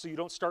thoughts so you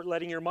don't start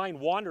letting your mind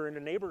wander into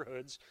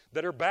neighborhoods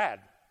that are bad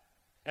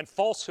and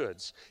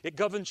falsehoods. It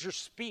governs your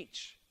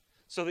speech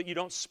so that you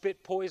don't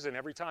spit poison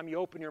every time you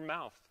open your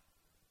mouth.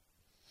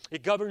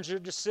 It governs your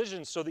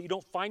decisions so that you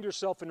don't find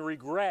yourself in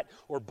regret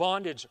or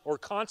bondage or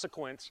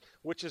consequence,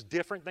 which is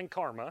different than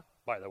karma,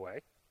 by the way.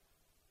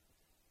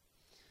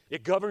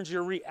 It governs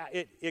your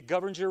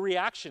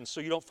reactions so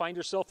you don't find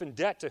yourself in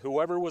debt to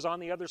whoever was on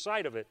the other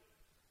side of it.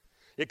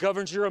 It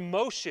governs your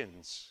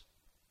emotions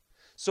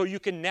so you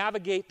can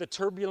navigate the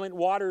turbulent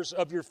waters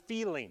of your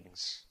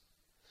feelings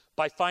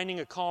by finding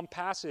a calm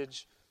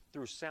passage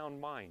through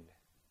sound mind,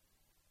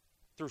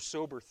 through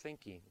sober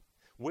thinking.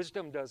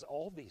 Wisdom does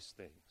all these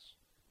things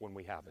when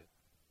we have it.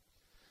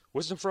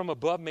 Wisdom from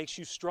above makes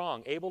you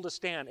strong, able to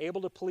stand, able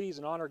to please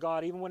and honor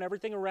God, even when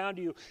everything around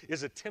you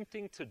is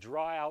attempting to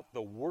draw out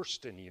the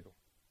worst in you.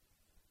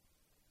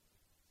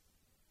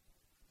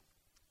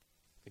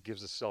 It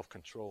gives us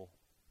self-control.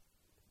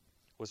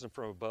 Wisdom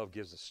from above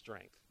gives us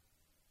strength.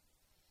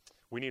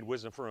 We need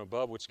wisdom from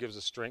above, which gives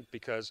us strength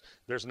because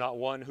there's not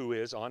one who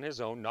is on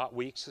his own, not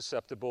weak,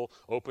 susceptible,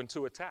 open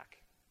to attack.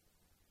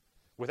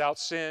 Without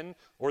sin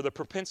or the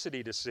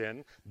propensity to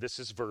sin, this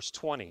is verse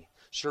 20.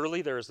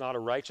 Surely there is not a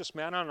righteous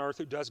man on earth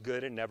who does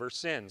good and never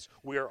sins.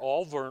 We are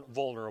all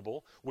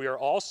vulnerable. We are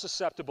all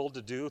susceptible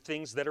to do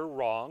things that are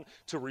wrong,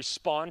 to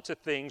respond to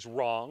things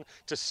wrong,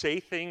 to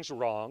say things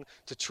wrong,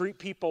 to treat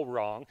people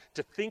wrong,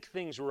 to think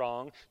things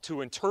wrong,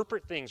 to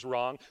interpret things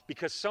wrong,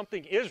 because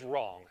something is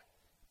wrong.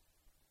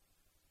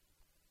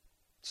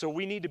 So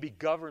we need to be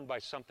governed by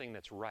something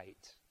that's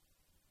right.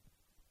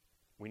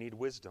 We need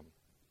wisdom.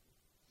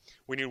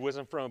 We need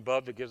wisdom from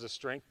above that gives us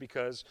strength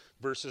because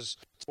verses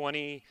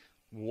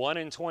 21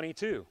 and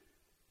 22.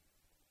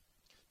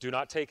 Do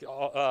not take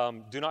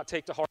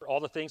to heart all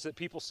the things that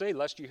people say,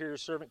 lest you hear your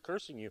servant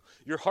cursing you.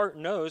 Your heart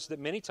knows that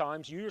many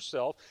times you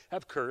yourself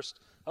have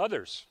cursed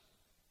others.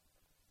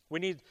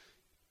 We need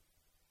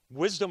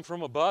wisdom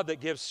from above that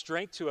gives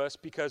strength to us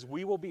because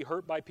we will be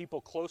hurt by people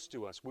close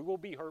to us. We will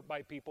be hurt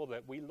by people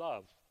that we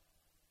love.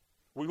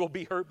 We will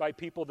be hurt by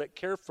people that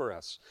care for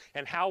us.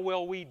 And how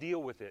will we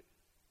deal with it?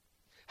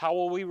 How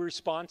will we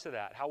respond to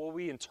that? How will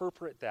we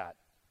interpret that?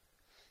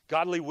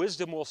 Godly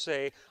wisdom will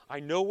say, I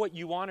know what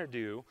you want to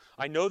do.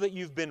 I know that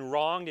you've been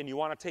wronged and you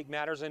want to take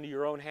matters into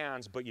your own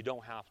hands, but you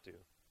don't have to.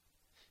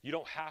 You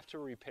don't have to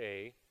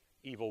repay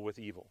evil with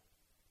evil.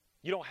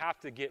 You don't have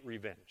to get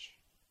revenge.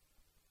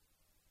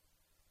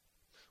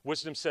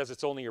 Wisdom says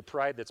it's only your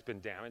pride that's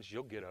been damaged.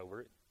 You'll get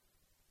over it.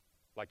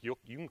 Like you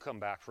can come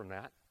back from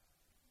that.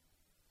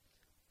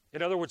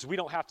 In other words, we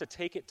don't have to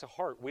take it to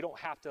heart. We don't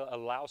have to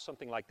allow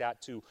something like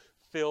that to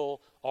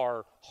fill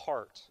our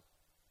heart,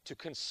 to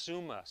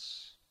consume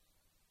us.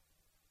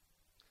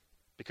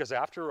 Because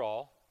after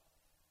all,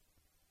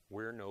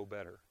 we're no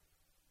better.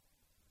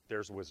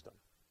 There's wisdom.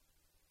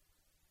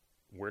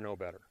 We're no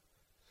better.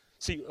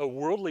 See, a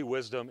worldly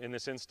wisdom in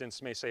this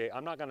instance may say,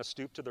 I'm not going to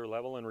stoop to their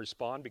level and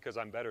respond because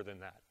I'm better than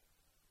that.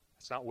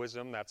 That's not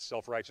wisdom, that's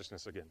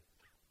self-righteousness again.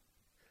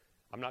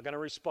 I'm not going to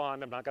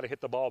respond, I'm not going to hit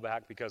the ball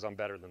back because I'm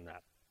better than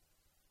that.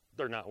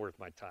 They're not worth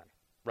my time.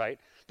 right?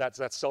 That's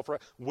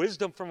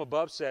wisdom from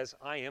above says,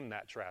 I am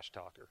that trash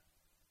talker.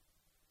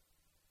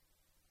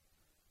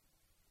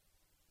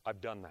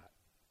 I've done that.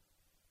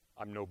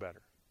 I'm no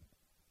better.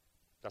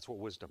 That's what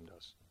wisdom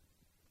does.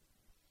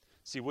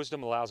 See,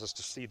 wisdom allows us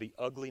to see the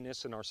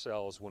ugliness in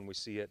ourselves when we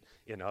see it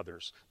in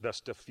others, thus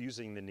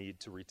diffusing the need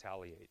to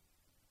retaliate,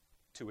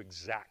 to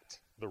exact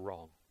the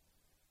wrong.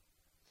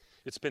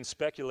 It's been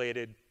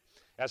speculated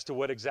as to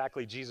what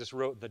exactly Jesus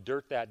wrote in the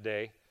dirt that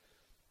day.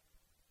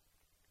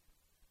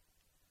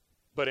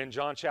 But in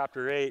John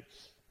chapter 8,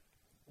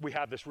 we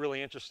have this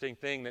really interesting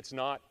thing that's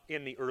not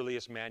in the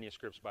earliest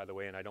manuscripts, by the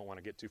way, and I don't want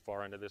to get too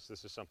far into this.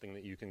 This is something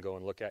that you can go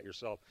and look at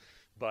yourself.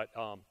 But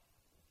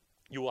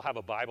you will have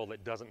a Bible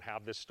that doesn't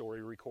have this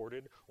story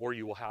recorded, or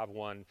you will have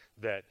one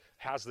that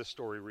has this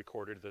story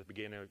recorded at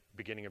the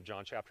beginning of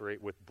John chapter 8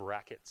 with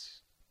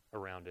brackets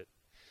around it.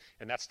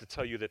 And that's to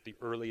tell you that the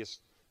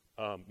earliest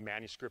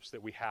manuscripts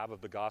that we have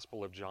of the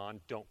Gospel of John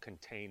don't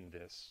contain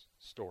this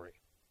story,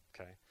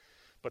 okay?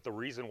 But the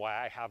reason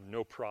why I have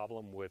no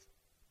problem with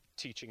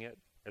teaching it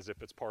as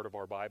if it's part of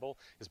our Bible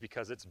is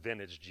because it's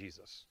vintage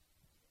Jesus.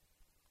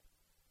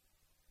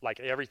 Like,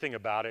 everything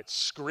about it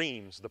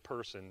screams the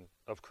person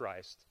of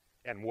Christ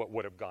and what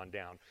would have gone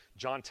down.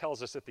 John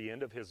tells us at the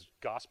end of his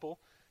gospel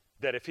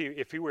that if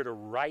he were to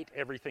write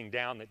everything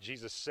down that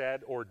Jesus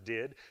said or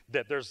did,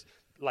 that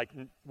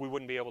we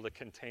wouldn't be able to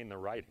contain the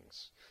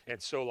writings.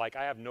 And so, I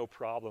have no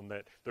problem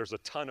that there's a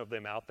ton of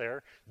them out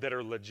there that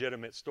are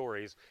legitimate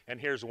stories, and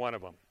here's one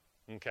of them,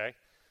 okay?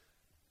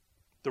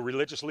 The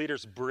religious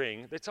leaders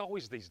it's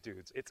always these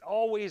dudes. It's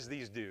always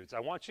these dudes. I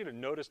want you to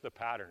notice the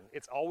pattern.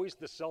 It's always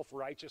the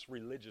self-righteous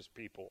religious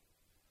people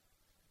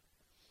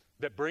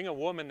that bring a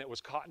woman that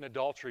was caught in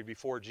adultery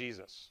before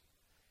Jesus.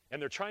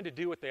 And they're trying to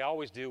do what they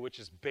always do, which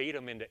is bait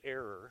them into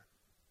error.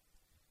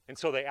 And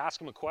so they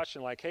ask him a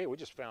question like, hey, we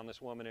just found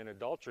this woman in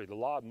adultery. The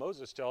law of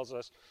Moses tells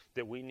us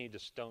that we need to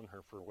stone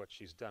her for what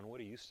she's done. What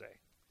do you say?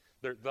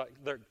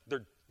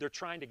 They're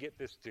trying to get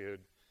this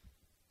dude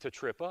to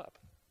trip up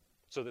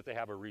so that they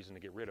have a reason to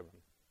get rid of him,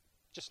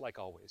 just like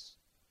always.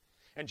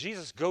 And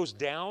Jesus goes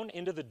down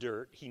into the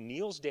dirt. He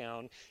kneels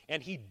down,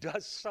 and he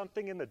does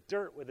something in the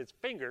dirt with his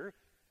finger,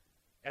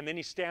 and then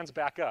he stands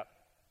back up.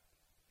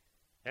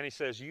 And he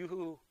says, you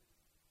who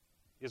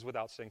is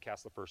without sin,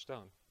 cast the first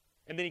stone.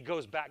 And then he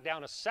goes back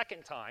down a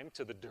second time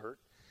to the dirt,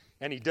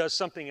 and he does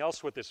something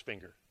else with his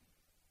finger.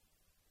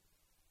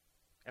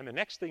 And the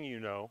next thing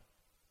you know,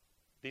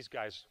 these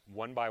guys,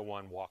 one by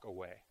one, walk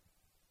away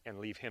and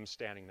leave him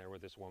standing there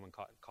with this woman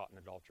caught in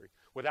adultery,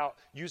 without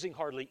using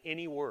hardly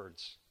any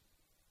words,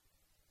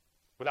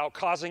 without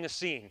causing a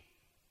scene.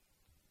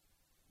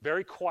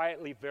 Very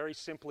quietly, very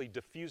simply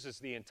diffuses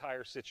the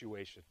entire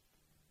situation.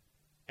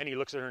 And he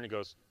looks at her and he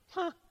goes,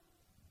 huh,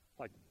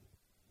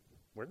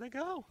 where'd they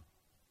go?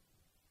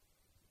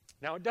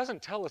 Now, it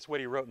doesn't tell us what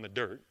he wrote in the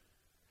dirt,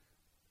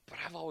 but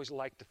I've always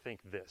liked to think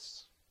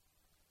this.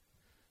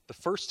 The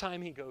first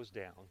time he goes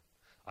down,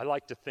 I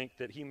like to think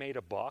that he made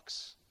a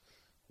box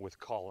with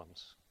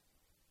columns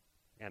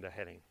and a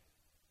heading.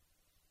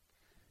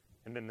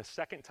 And then the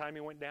second time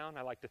he went down,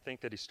 I like to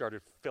think that he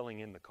started filling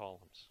in the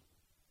columns.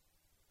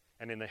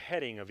 And in the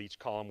heading of each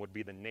column would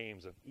be the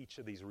names of each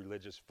of these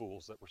religious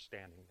fools that were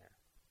standing there.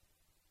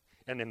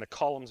 And in the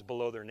columns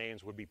below their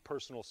names would be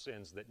personal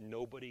sins that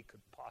nobody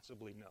could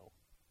possibly know.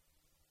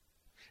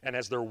 And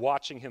as they're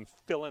watching him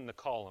fill in the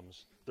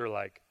columns, they're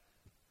like,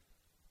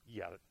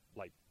 yeah,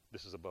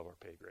 this is above our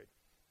pay grade.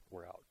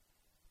 We're out.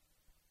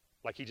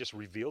 Like, he just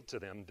revealed to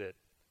them that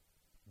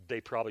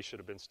they probably should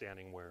have been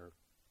standing where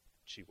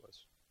she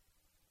was.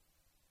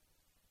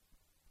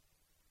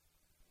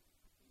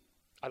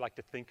 I like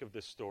to think of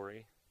this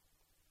story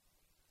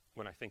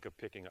when I think of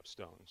picking up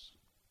stones,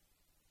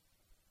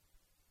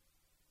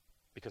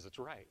 because it's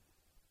right.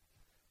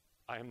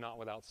 I am not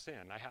without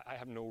sin. I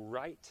have no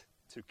right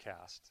to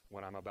cast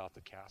when I'm about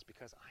to cast,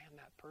 because I am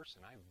that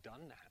person. I have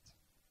done that.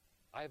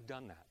 I have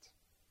done that.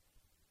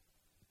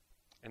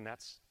 And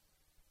that's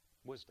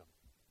wisdom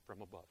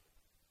from above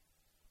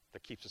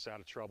that keeps us out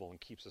of trouble and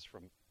keeps us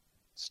from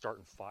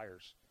starting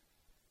fires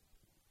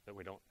that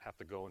we don't have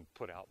to go and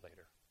put out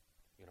later.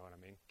 You know what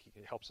I mean?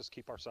 It helps us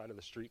keep our side of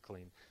the street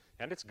clean.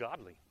 And it's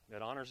godly.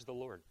 It honors the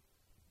Lord.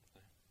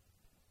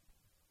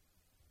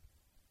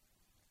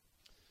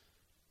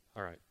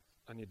 All right.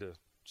 I need to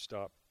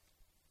stop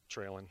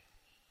trailing.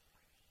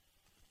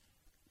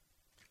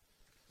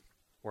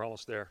 We're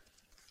almost there.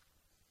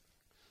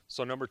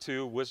 So number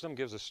 2, wisdom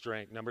gives us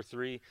strength. Number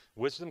 3,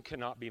 wisdom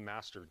cannot be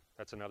mastered.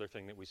 That's another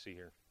thing that we see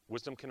here.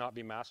 Wisdom cannot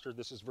be mastered.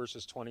 This is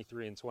verses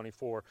 23 and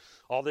 24.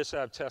 All this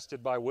I have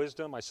tested by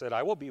wisdom. I said,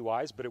 I will be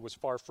wise, but it was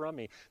far from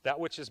me. That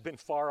which has been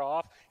far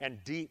off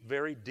and deep,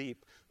 very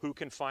deep, who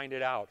can find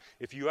it out?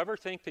 If you ever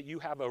think that you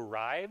have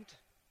arrived,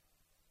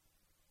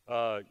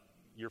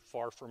 you're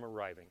far from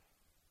arriving.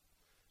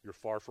 You're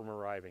far from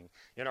arriving.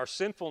 In our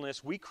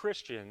sinfulness, we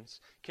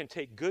Christians can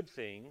take good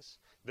things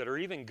that are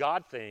even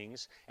God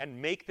things and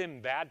make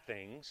them bad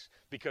things,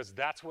 because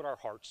that's what our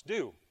hearts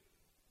do.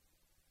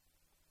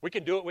 We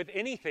can do it with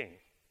anything.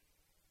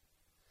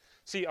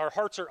 See, our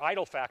hearts are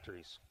idol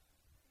factories.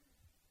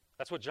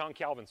 That's what John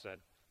Calvin said.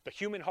 The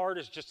human heart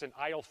is just an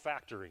idol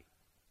factory.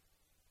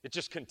 It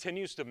just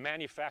continues to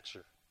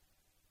manufacture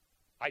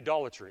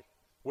idolatry,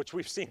 which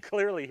we've seen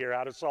clearly here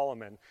out of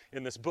Solomon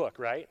in this book,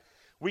 right?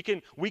 We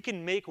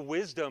can make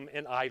wisdom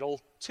an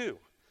idol too,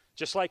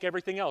 just like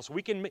everything else.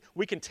 We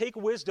can take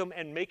wisdom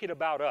and make it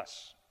about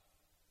us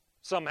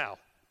somehow,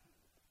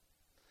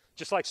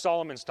 just like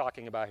Solomon's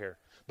talking about here.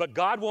 But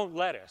God won't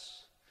let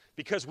us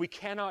because we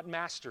cannot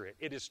master it.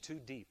 It is too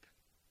deep.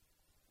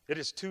 It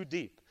is too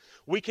deep.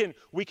 We can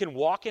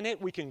walk in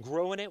it, we can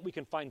grow in it, we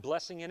can find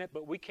blessing in it,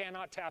 but we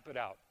cannot tap it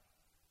out.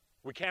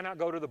 We cannot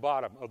go to the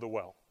bottom of the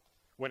well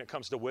when it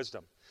comes to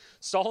wisdom.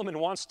 Solomon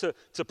wants to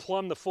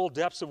plumb the full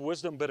depths of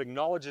wisdom, but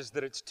acknowledges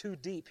that it's too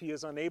deep. He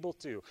is unable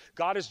to.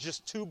 God is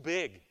just too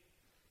big.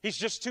 He's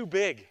just too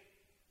big.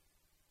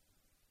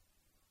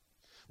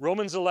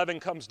 Romans 11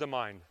 comes to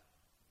mind.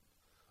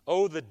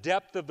 Oh, the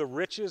depth of the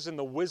riches and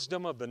the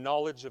wisdom of the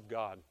knowledge of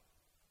God.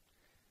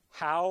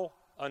 How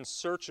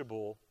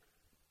unsearchable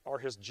are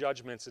his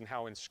judgments and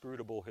how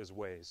inscrutable his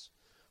ways.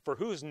 For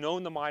who has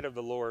known the mind of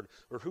the Lord,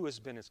 or who has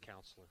been his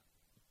counselor?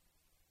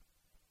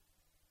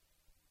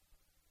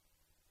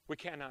 We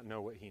cannot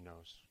know what he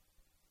knows.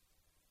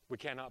 We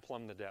cannot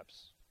plumb the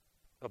depths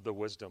of the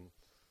wisdom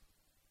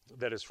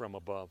that is from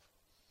above.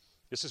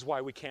 This is why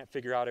we can't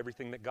figure out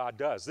everything that God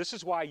does. This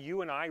is why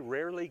you and I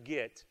rarely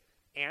get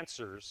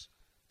answers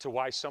to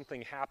why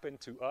something happened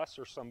to us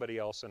or somebody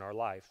else in our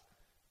life.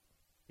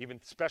 Even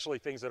especially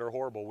things that are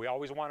horrible. We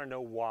always want to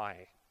know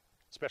why,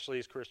 especially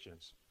as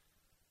Christians.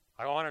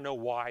 I want to know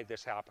why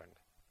this happened.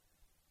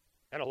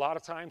 And a lot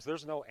of times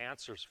there's no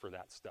answers for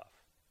that stuff.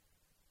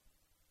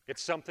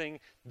 It's something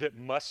that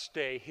must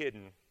stay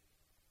hidden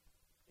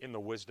in the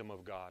wisdom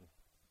of God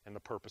and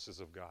the purposes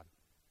of God.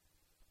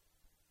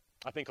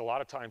 I think a lot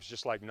of times,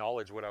 just like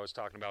knowledge, what I was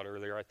talking about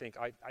earlier,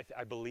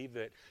 I believe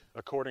that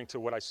according to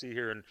what I see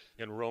here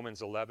in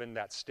Romans 11,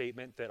 that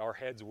statement that our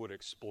heads would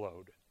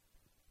explode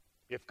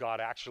if God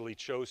actually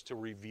chose to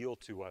reveal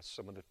to us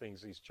some of the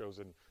things he's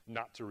chosen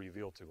not to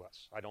reveal to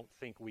us. I don't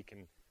think we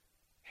can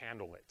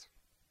handle it.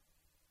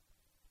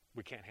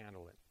 We can't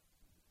handle it.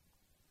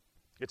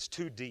 It's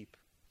too deep.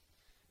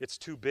 It's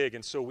too big,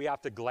 and so we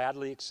have to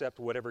gladly accept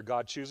whatever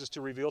God chooses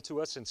to reveal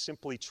to us and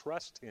simply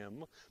trust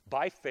him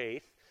by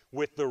faith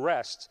with the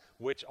rest,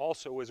 which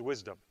also is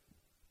wisdom.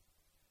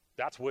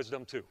 That's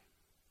wisdom too.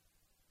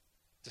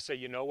 To say,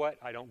 you know what,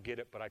 I don't get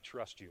it, but I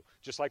trust you.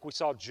 Just like we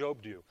saw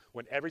Job do.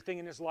 When everything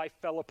in his life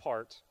fell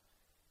apart,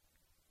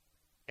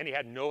 and he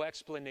had no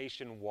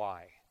explanation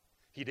why.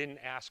 He didn't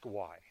ask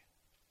why.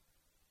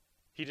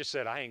 He just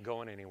said, I ain't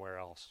going anywhere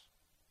else,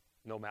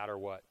 no matter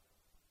what.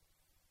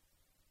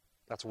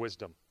 That's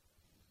wisdom.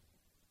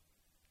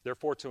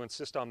 Therefore, to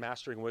insist on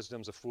mastering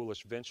wisdom is a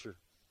foolish venture.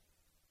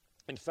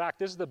 In fact,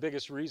 this is the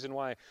biggest reason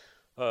why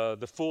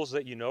the fools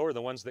that you know are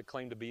the ones that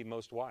claim to be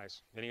most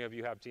wise. Any of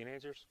you have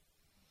teenagers?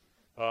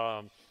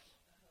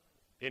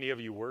 Any of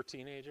you were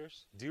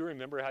teenagers? Do you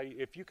remember how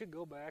if you could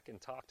go back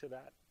and talk to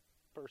that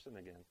person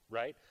again,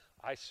 right?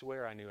 I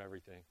swear I knew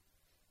everything.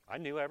 I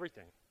knew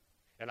everything.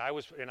 And I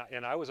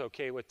was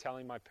okay with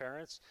telling my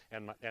parents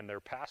and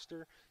their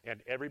pastor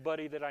and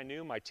everybody that I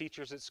knew, my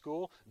teachers at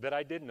school, that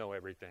I did know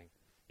everything.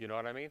 You know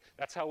what I mean?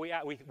 That's how we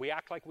act. We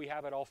act like we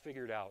have it all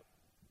figured out.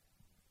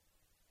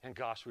 And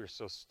gosh, we're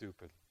so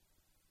stupid.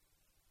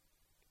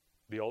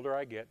 The older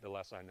I get, the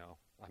less I know.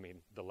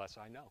 The less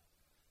I know.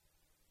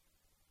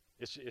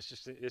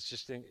 It's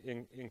just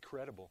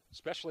incredible,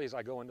 especially as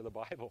I go into the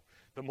Bible.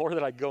 The more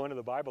that I go into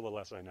the Bible, the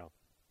less I know.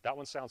 That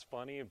one sounds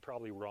funny and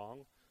probably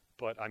wrong,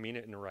 but I mean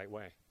it in the right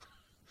way.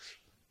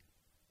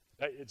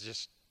 It's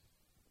just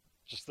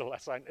the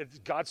less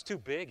God's too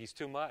big. He's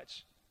too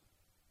much.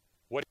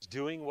 What he's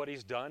doing, what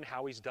he's done,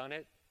 how he's done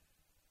it,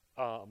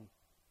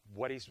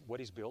 what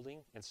he's building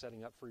and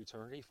setting up for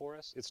eternity for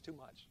us, it's too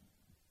much.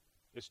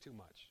 It's too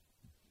much.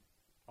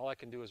 All I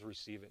can do is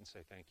receive it and say,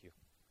 thank you.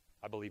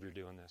 I believe you're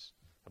doing this.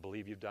 I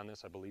believe you've done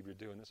this. I believe you're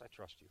doing this. I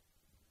trust you.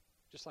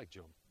 Just like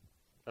Job.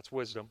 That's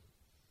wisdom.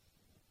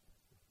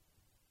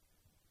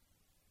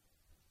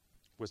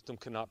 Wisdom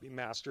cannot be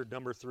mastered.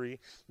 Number 3.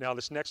 Now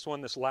this next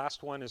one, this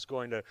last one is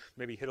going to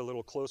maybe hit a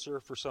little closer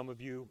for some of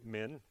you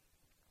men.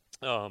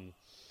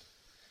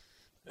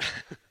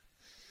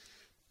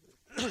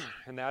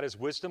 And that is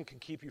wisdom can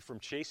keep you from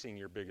chasing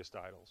your biggest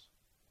idols.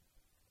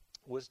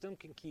 Wisdom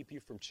can keep you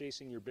from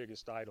chasing your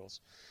biggest idols.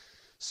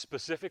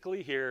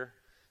 Specifically here,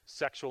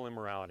 sexual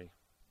immorality.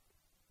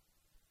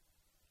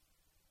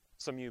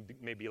 Some of you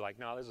may be like,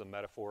 no, this is a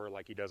metaphor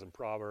like he does in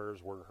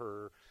Proverbs where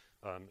her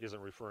isn't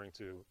referring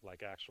to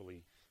like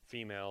actually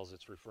females.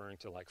 It's referring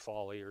to like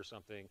folly or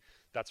something.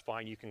 That's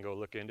fine. You can go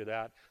look into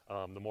that.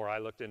 The more I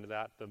looked into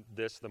that,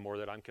 the more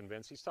that I'm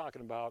convinced he's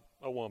talking about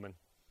a woman.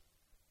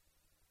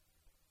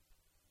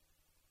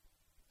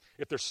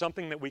 If there's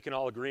something that we can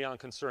all agree on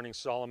concerning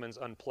Solomon's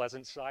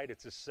unpleasant side,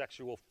 it's his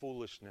sexual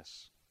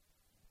foolishness.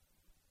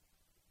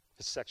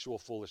 His sexual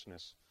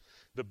foolishness.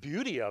 The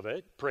beauty of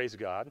it, praise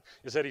God,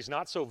 is that he's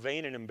not so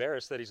vain and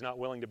embarrassed that he's not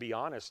willing to be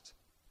honest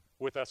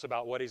with us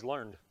about what he's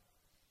learned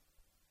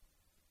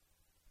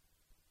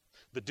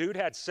The dude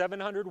had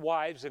 700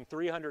 wives and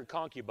 300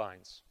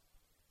 concubines.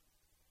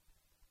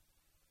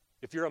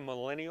 If you're a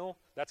millennial,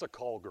 that's a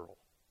call girl.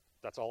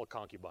 That's all a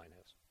concubine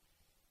is.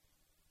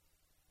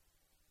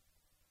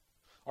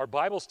 Our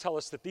Bibles tell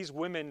us that these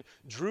women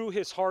drew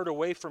his heart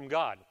away from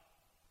God.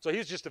 So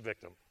he's just a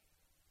victim.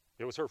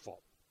 It was her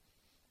fault.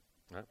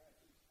 Right?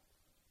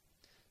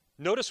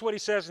 Notice what he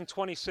says in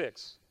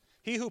 26.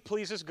 He who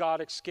pleases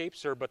God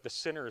escapes her, but the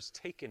sinner is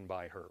taken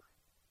by her.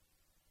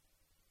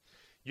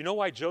 You know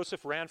why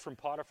Joseph ran from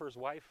Potiphar's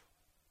wife?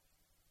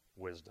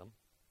 Wisdom.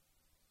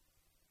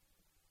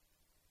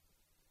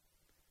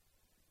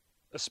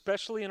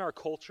 Especially in our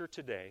culture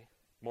today,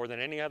 more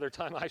than any other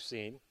time I've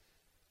seen,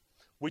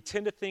 we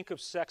tend to think of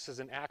sex as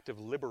an act of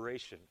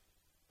liberation,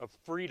 of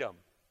freedom,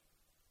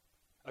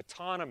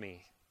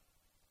 autonomy,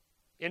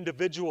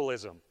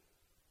 individualism,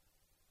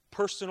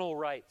 personal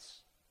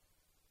rights,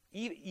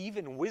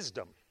 even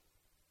wisdom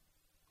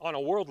on a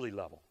worldly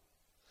level.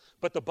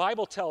 But the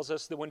Bible tells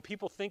us that when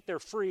people think they're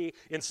free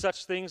in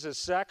such things as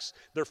sex,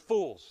 they're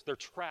fools. They're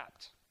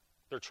trapped.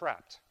 They're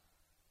trapped.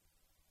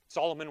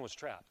 Solomon was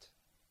trapped.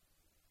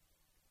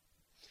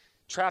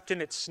 Trapped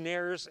in its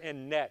snares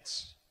and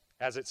nets,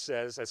 as it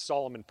says, as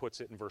Solomon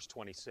puts it in verse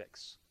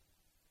 26.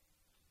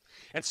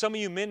 And some of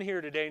you men here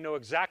today know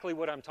exactly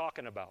what I'm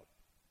talking about,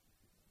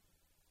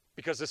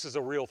 because this is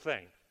a real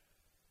thing.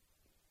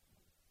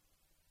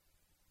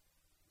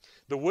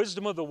 The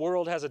wisdom of the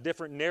world has a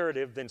different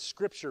narrative than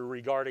Scripture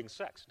regarding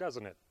sex,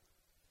 doesn't it?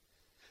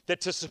 That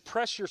to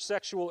suppress your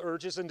sexual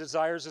urges and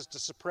desires is to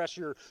suppress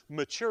your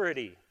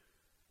maturity,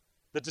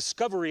 the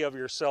discovery of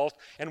yourself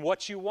and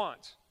what you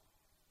want.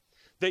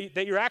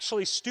 That you're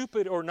actually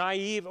stupid or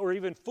naive or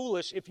even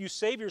foolish if you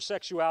save your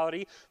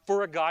sexuality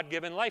for a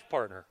God-given life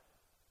partner.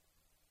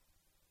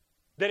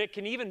 That it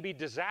can even be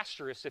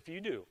disastrous if you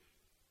do.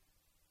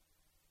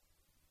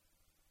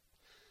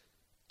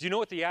 Do you know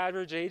what the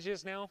average age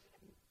is now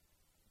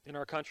in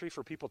our country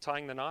for people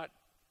tying the knot?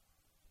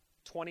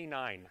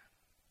 29,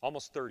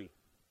 almost 30.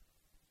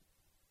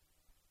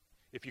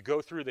 If you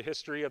go through the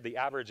history of the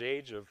average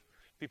age of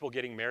people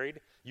getting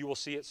married, you will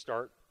see it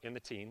start in the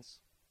teens,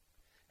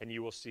 and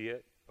you will see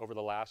it over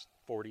the last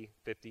 40,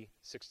 50,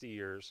 60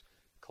 years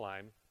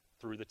climb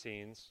through the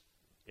teens,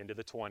 into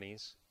the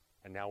 20s,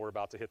 and now we're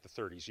about to hit the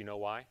 30s. You know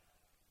why?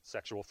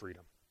 Sexual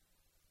freedom.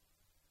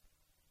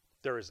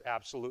 There is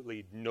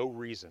absolutely no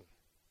reason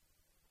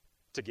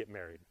to get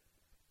married.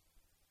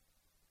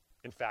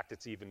 In fact,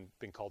 it's even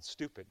been called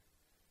stupid.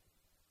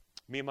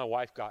 Me and my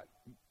wife got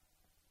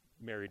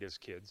married as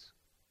kids.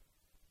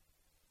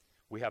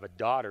 We have a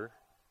daughter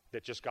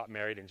that just got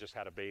married and just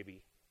had a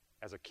baby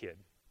as a kid.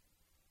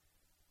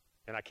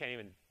 And I can't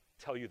even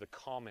tell you the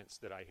comments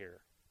that I hear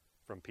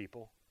from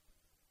people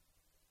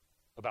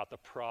about the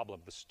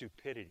problem, the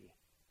stupidity,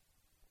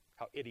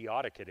 how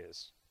idiotic it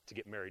is to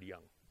get married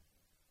young.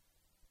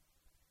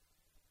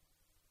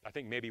 I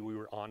think maybe we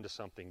were onto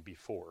something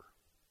before.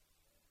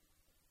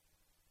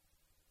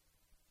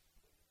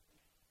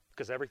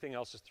 Because everything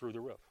else is through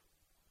the roof.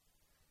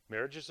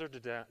 Marriages are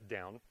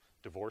down,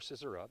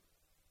 divorces are up,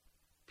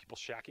 people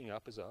shacking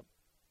up is up,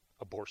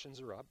 abortions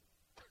are up.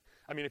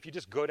 I mean, if you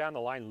just go down the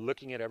line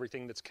looking at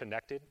everything that's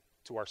connected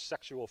to our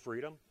sexual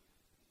freedom,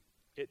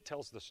 it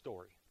tells the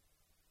story.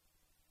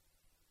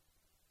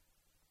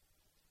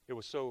 It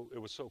was so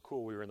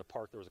cool. We were in the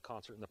park. There was a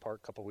concert in the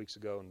park a couple weeks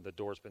ago, and the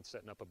Door's been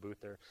setting up a booth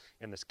there.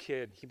 And this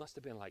kid, he must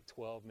have been like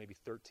 12, maybe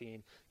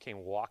 13,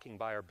 came walking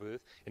by our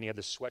booth, and he had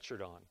this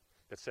sweatshirt on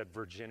that said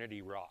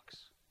 "Virginity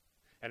Rocks."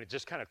 And it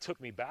just kind of took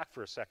me back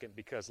for a second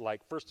because,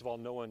 like, first of all,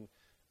 no one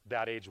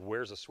that age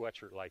wears a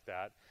sweatshirt like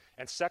that.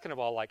 And second of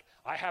all, like,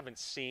 I haven't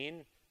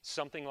seen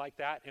something like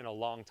that in a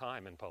long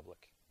time in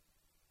public.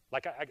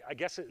 Like, I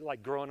guess it,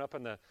 like growing up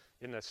in the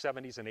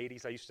 70s and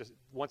 80s, I used to,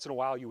 once in a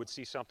while you would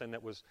see something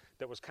that was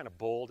kind of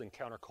bold and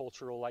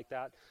countercultural like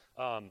that.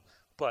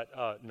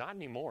 But not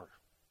anymore.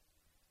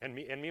 And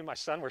me and my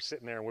son were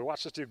sitting there and we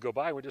watched this dude go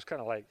by and we're just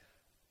kind of like,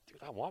 dude,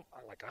 I want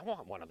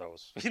one of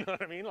those. You know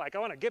what I mean? Like, I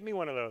want to get me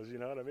one of those, you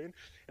know what I mean?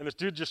 And this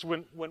dude just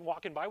went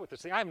walking by with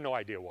this thing. I have no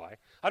idea why.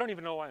 I don't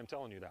even know why I'm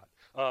telling you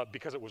that.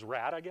 Because it was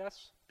rad, I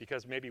guess.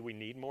 Because maybe we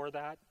need more of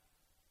that.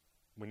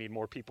 We need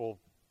more people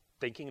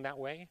thinking that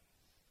way.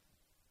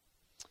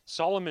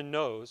 Solomon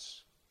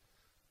knows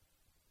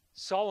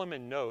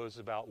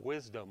about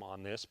wisdom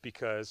on this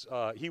because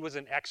he was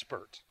an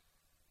expert.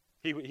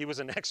 He was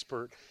an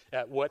expert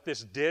at what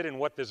this did and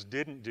what this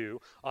didn't do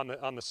on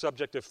the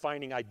subject of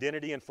finding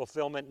identity and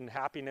fulfillment and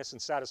happiness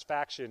and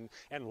satisfaction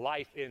and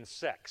life in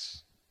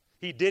sex.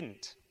 He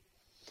didn't.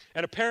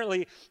 And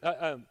apparently,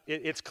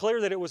 it's clear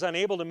that it was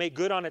unable to make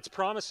good on its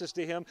promises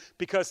to him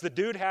because the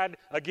dude had,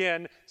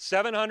 again,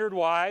 700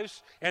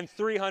 wives and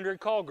 300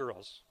 call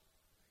girls.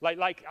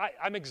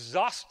 I'm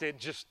exhausted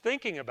just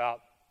thinking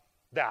about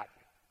that.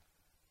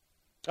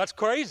 That's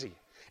crazy.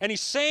 And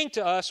he's saying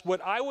to us,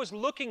 what I was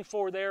looking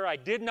for there, I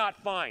did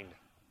not find.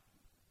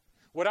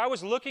 What I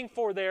was looking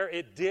for there,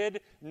 it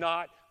did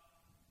not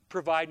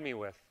provide me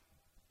with.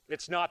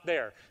 It's not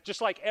there.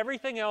 Just like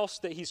everything else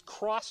that he's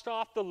crossed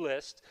off the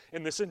list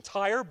in this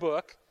entire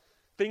book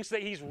things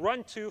that he's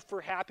run to for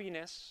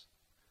happiness,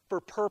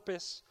 for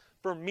purpose,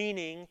 for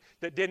meaning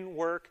that didn't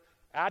work.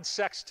 Add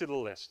sex to the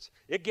list.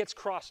 It gets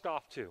crossed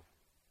off too.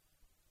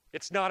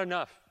 It's not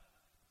enough.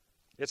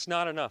 It's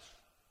not enough.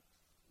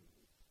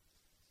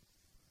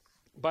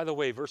 By the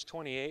way, verse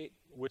 28,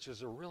 which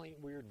is a really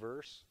weird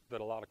verse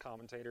that a lot of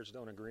commentators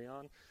don't agree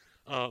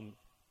on,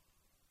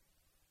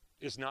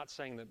 is not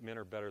saying that men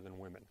are better than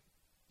women.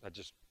 I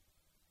just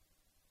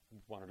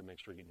wanted to make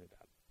sure you knew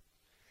that.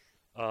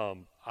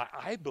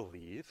 I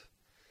believe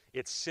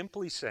it's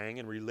simply saying,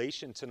 in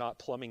relation to not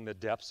plumbing the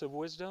depths of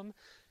wisdom,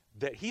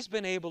 that he's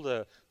been able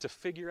to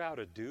figure out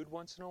a dude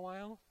once in a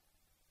while,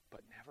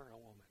 but never a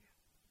woman.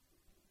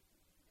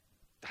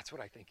 That's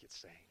what I think it's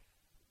saying.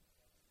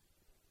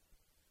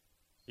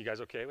 You guys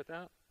okay with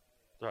that?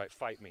 All right,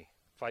 fight me.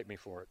 Fight me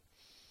for it.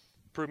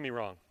 Prove me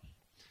wrong.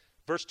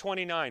 Verse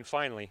 29,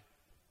 finally.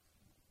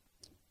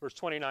 Verse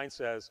 29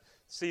 says,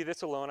 "See,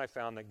 this alone I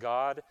found, that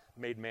God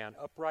made man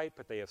upright,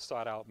 but they have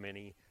sought out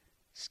many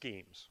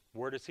schemes."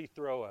 Where does he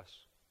throw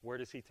us? Where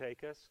does he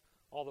take us?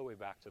 All the way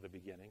back to the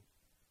beginning.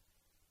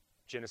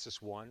 Genesis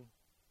 1,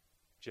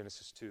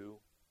 Genesis 2,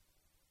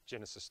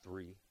 Genesis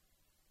 3,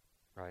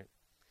 right?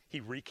 He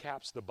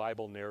recaps the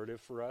Bible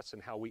narrative for us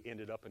and how we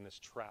ended up in this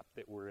trap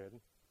that we're in,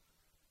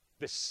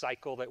 this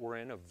cycle that we're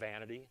in of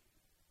vanity.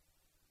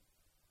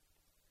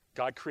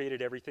 God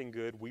created everything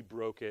good, we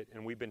broke it,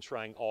 and we've been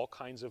trying all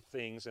kinds of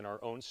things in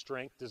our own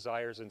strength,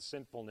 desires, and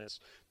sinfulness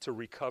to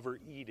recover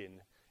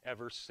Eden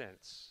ever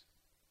since.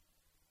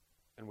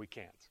 And we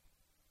can't.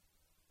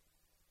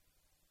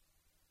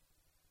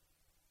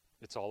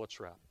 It's all a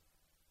trap.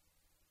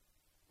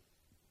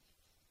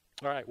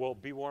 All right, well,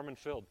 be warm and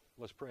filled.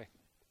 Let's pray.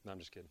 No, I'm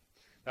just kidding.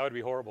 That would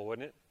be horrible,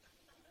 wouldn't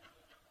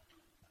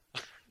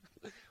it?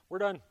 We're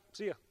done.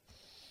 See ya.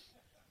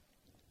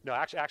 No,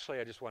 actually,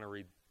 I just want to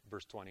read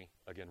verse 20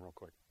 again real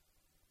quick.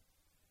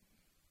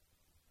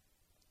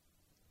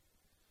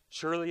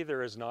 "Surely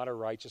there is not a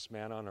righteous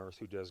man on earth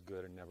who does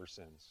good and never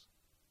sins."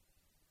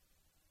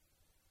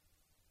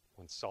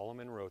 When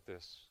Solomon wrote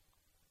this,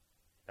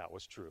 that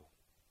was true.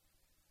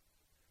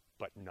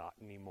 But not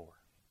anymore.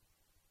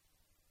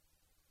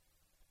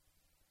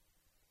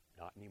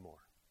 Not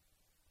anymore.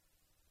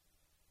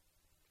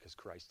 Because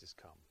Christ has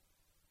come.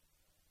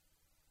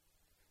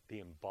 The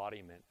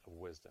embodiment of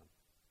wisdom.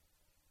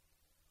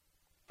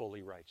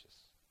 Fully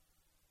righteous.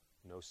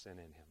 No sin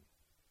in him.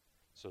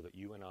 So that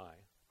you and I,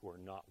 who are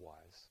not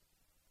wise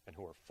and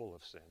who are full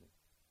of sin,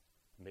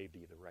 may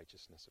be the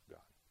righteousness of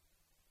God.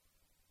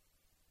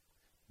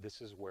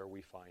 This is where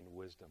we find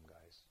wisdom,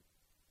 guys.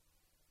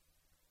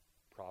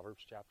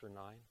 Proverbs chapter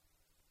 9.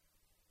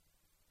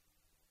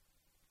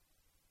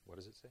 What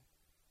does it say?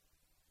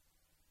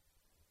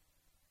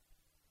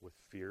 With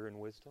fear and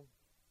wisdom.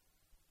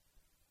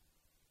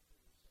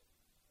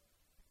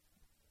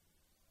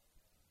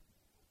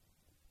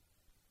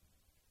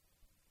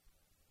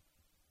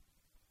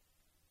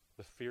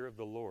 The fear of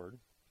the Lord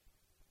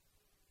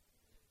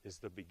is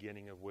the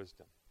beginning of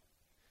wisdom.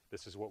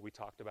 This is what we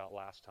talked about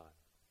last time.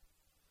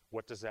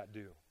 What does that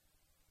do?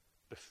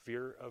 The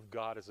fear of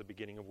God is the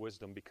beginning of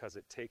wisdom because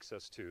it takes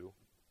us to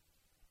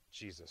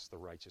Jesus, the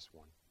righteous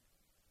one,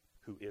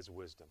 who is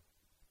wisdom.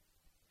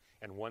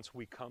 And once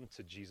we come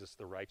to Jesus,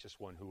 the righteous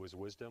one, who is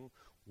wisdom,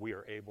 we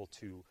are able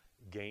to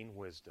gain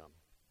wisdom.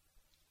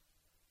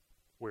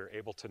 We're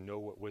able to know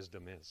what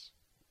wisdom is.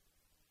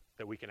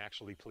 That we can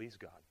actually please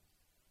God.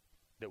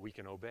 That we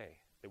can obey.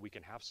 That we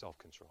can have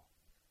self-control.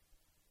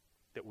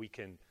 That we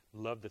can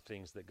love the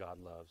things that God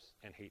loves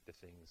and hate the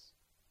things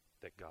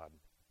that God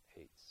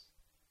hates.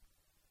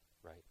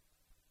 Right?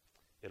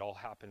 It all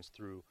happens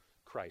through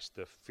Christ.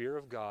 The fear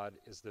of God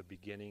is the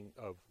beginning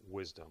of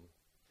wisdom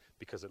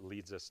because it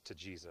leads us to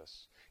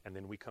Jesus. And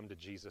then we come to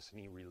Jesus and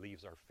he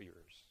relieves our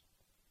fears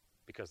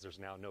because there's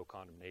now no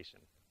condemnation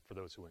for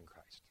those who are in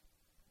Christ.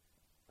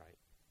 Right?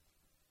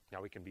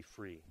 Now we can be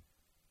free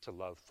to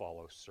love,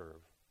 follow,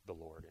 serve the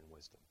Lord in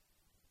wisdom.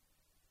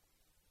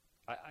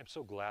 I'm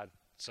so glad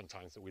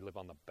sometimes that we live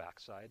on the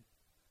backside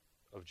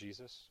of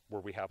Jesus,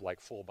 where we have like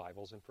full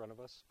Bibles in front of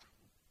us.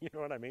 You know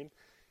what I mean?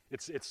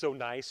 It's so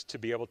nice to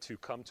be able to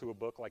come to a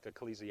book like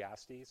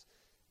Ecclesiastes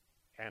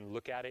and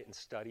look at it and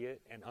study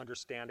it and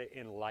understand it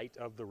in light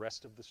of the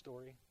rest of the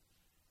story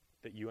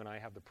that you and I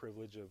have the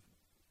privilege of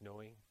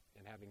knowing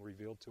and having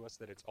revealed to us,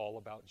 that it's all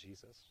about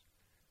Jesus,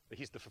 that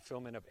he's the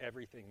fulfillment of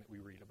everything that we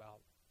read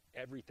about.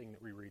 Everything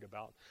that we read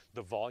about.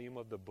 The volume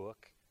of the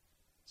book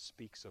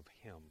speaks of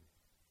him,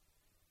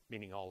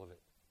 meaning all of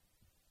it.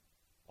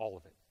 All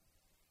of it.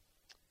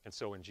 And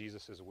so in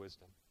Jesus is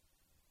wisdom.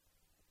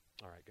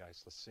 All right,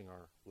 guys, let's sing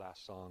our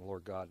last song.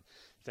 Lord God,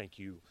 thank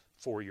you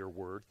for your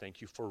word. Thank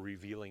you for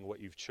revealing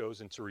what you've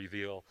chosen to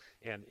reveal.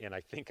 And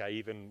I think I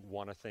even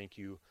want to thank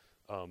you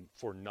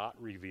for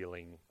not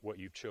revealing what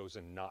you've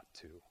chosen not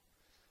to.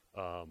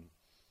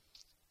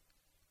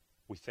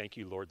 We thank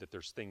you, Lord, that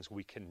there's things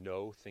we can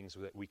know, things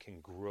that we can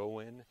grow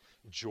in,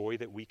 joy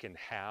that we can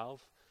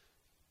have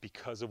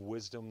because of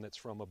wisdom that's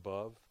from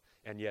above,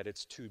 and yet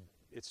it's too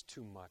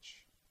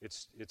much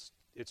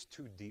It's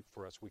too deep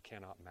for us. We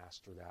cannot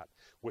master that,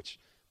 which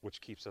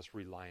keeps us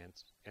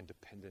reliant and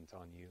dependent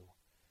on you.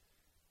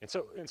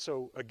 And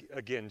so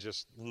again,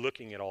 just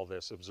looking at all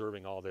this,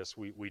 observing all this,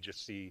 we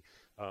just see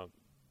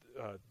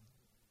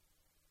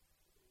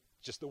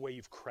just the way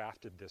you've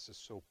crafted this is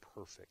so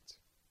perfect.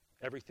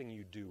 Everything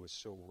you do is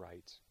so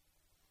right.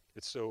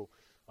 It's so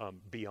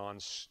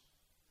beyond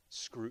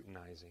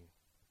scrutinizing.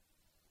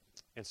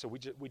 And so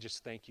we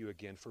just thank you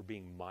again for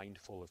being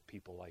mindful of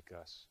people like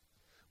us.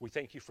 We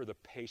thank you for the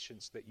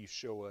patience that you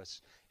show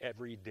us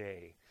every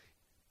day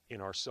in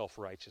our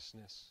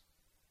self-righteousness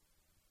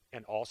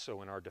and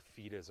also in our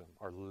defeatism,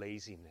 our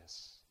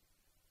laziness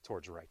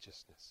towards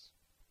righteousness.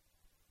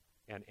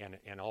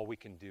 And all we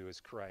can do is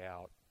cry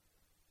out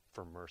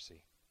for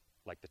mercy,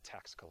 like the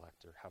tax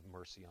collector. Have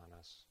mercy on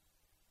us,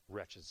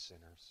 wretched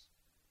sinners.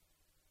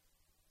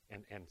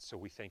 And so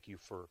we thank you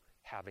for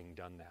having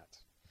done that.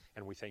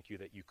 And we thank you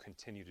that you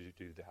continue to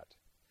do that.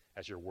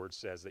 As your word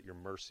says, that your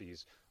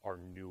mercies are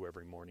new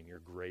every morning. Your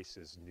grace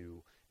is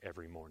new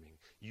every morning.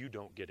 You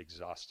don't get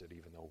exhausted,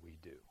 even though we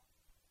do,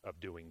 of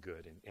doing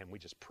good. And we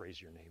just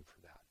praise your name for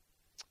that.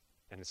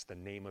 And it's the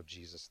name of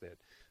Jesus that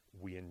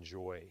we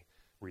enjoy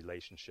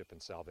relationship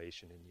and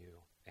salvation in you.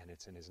 And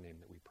it's in his name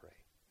that we pray.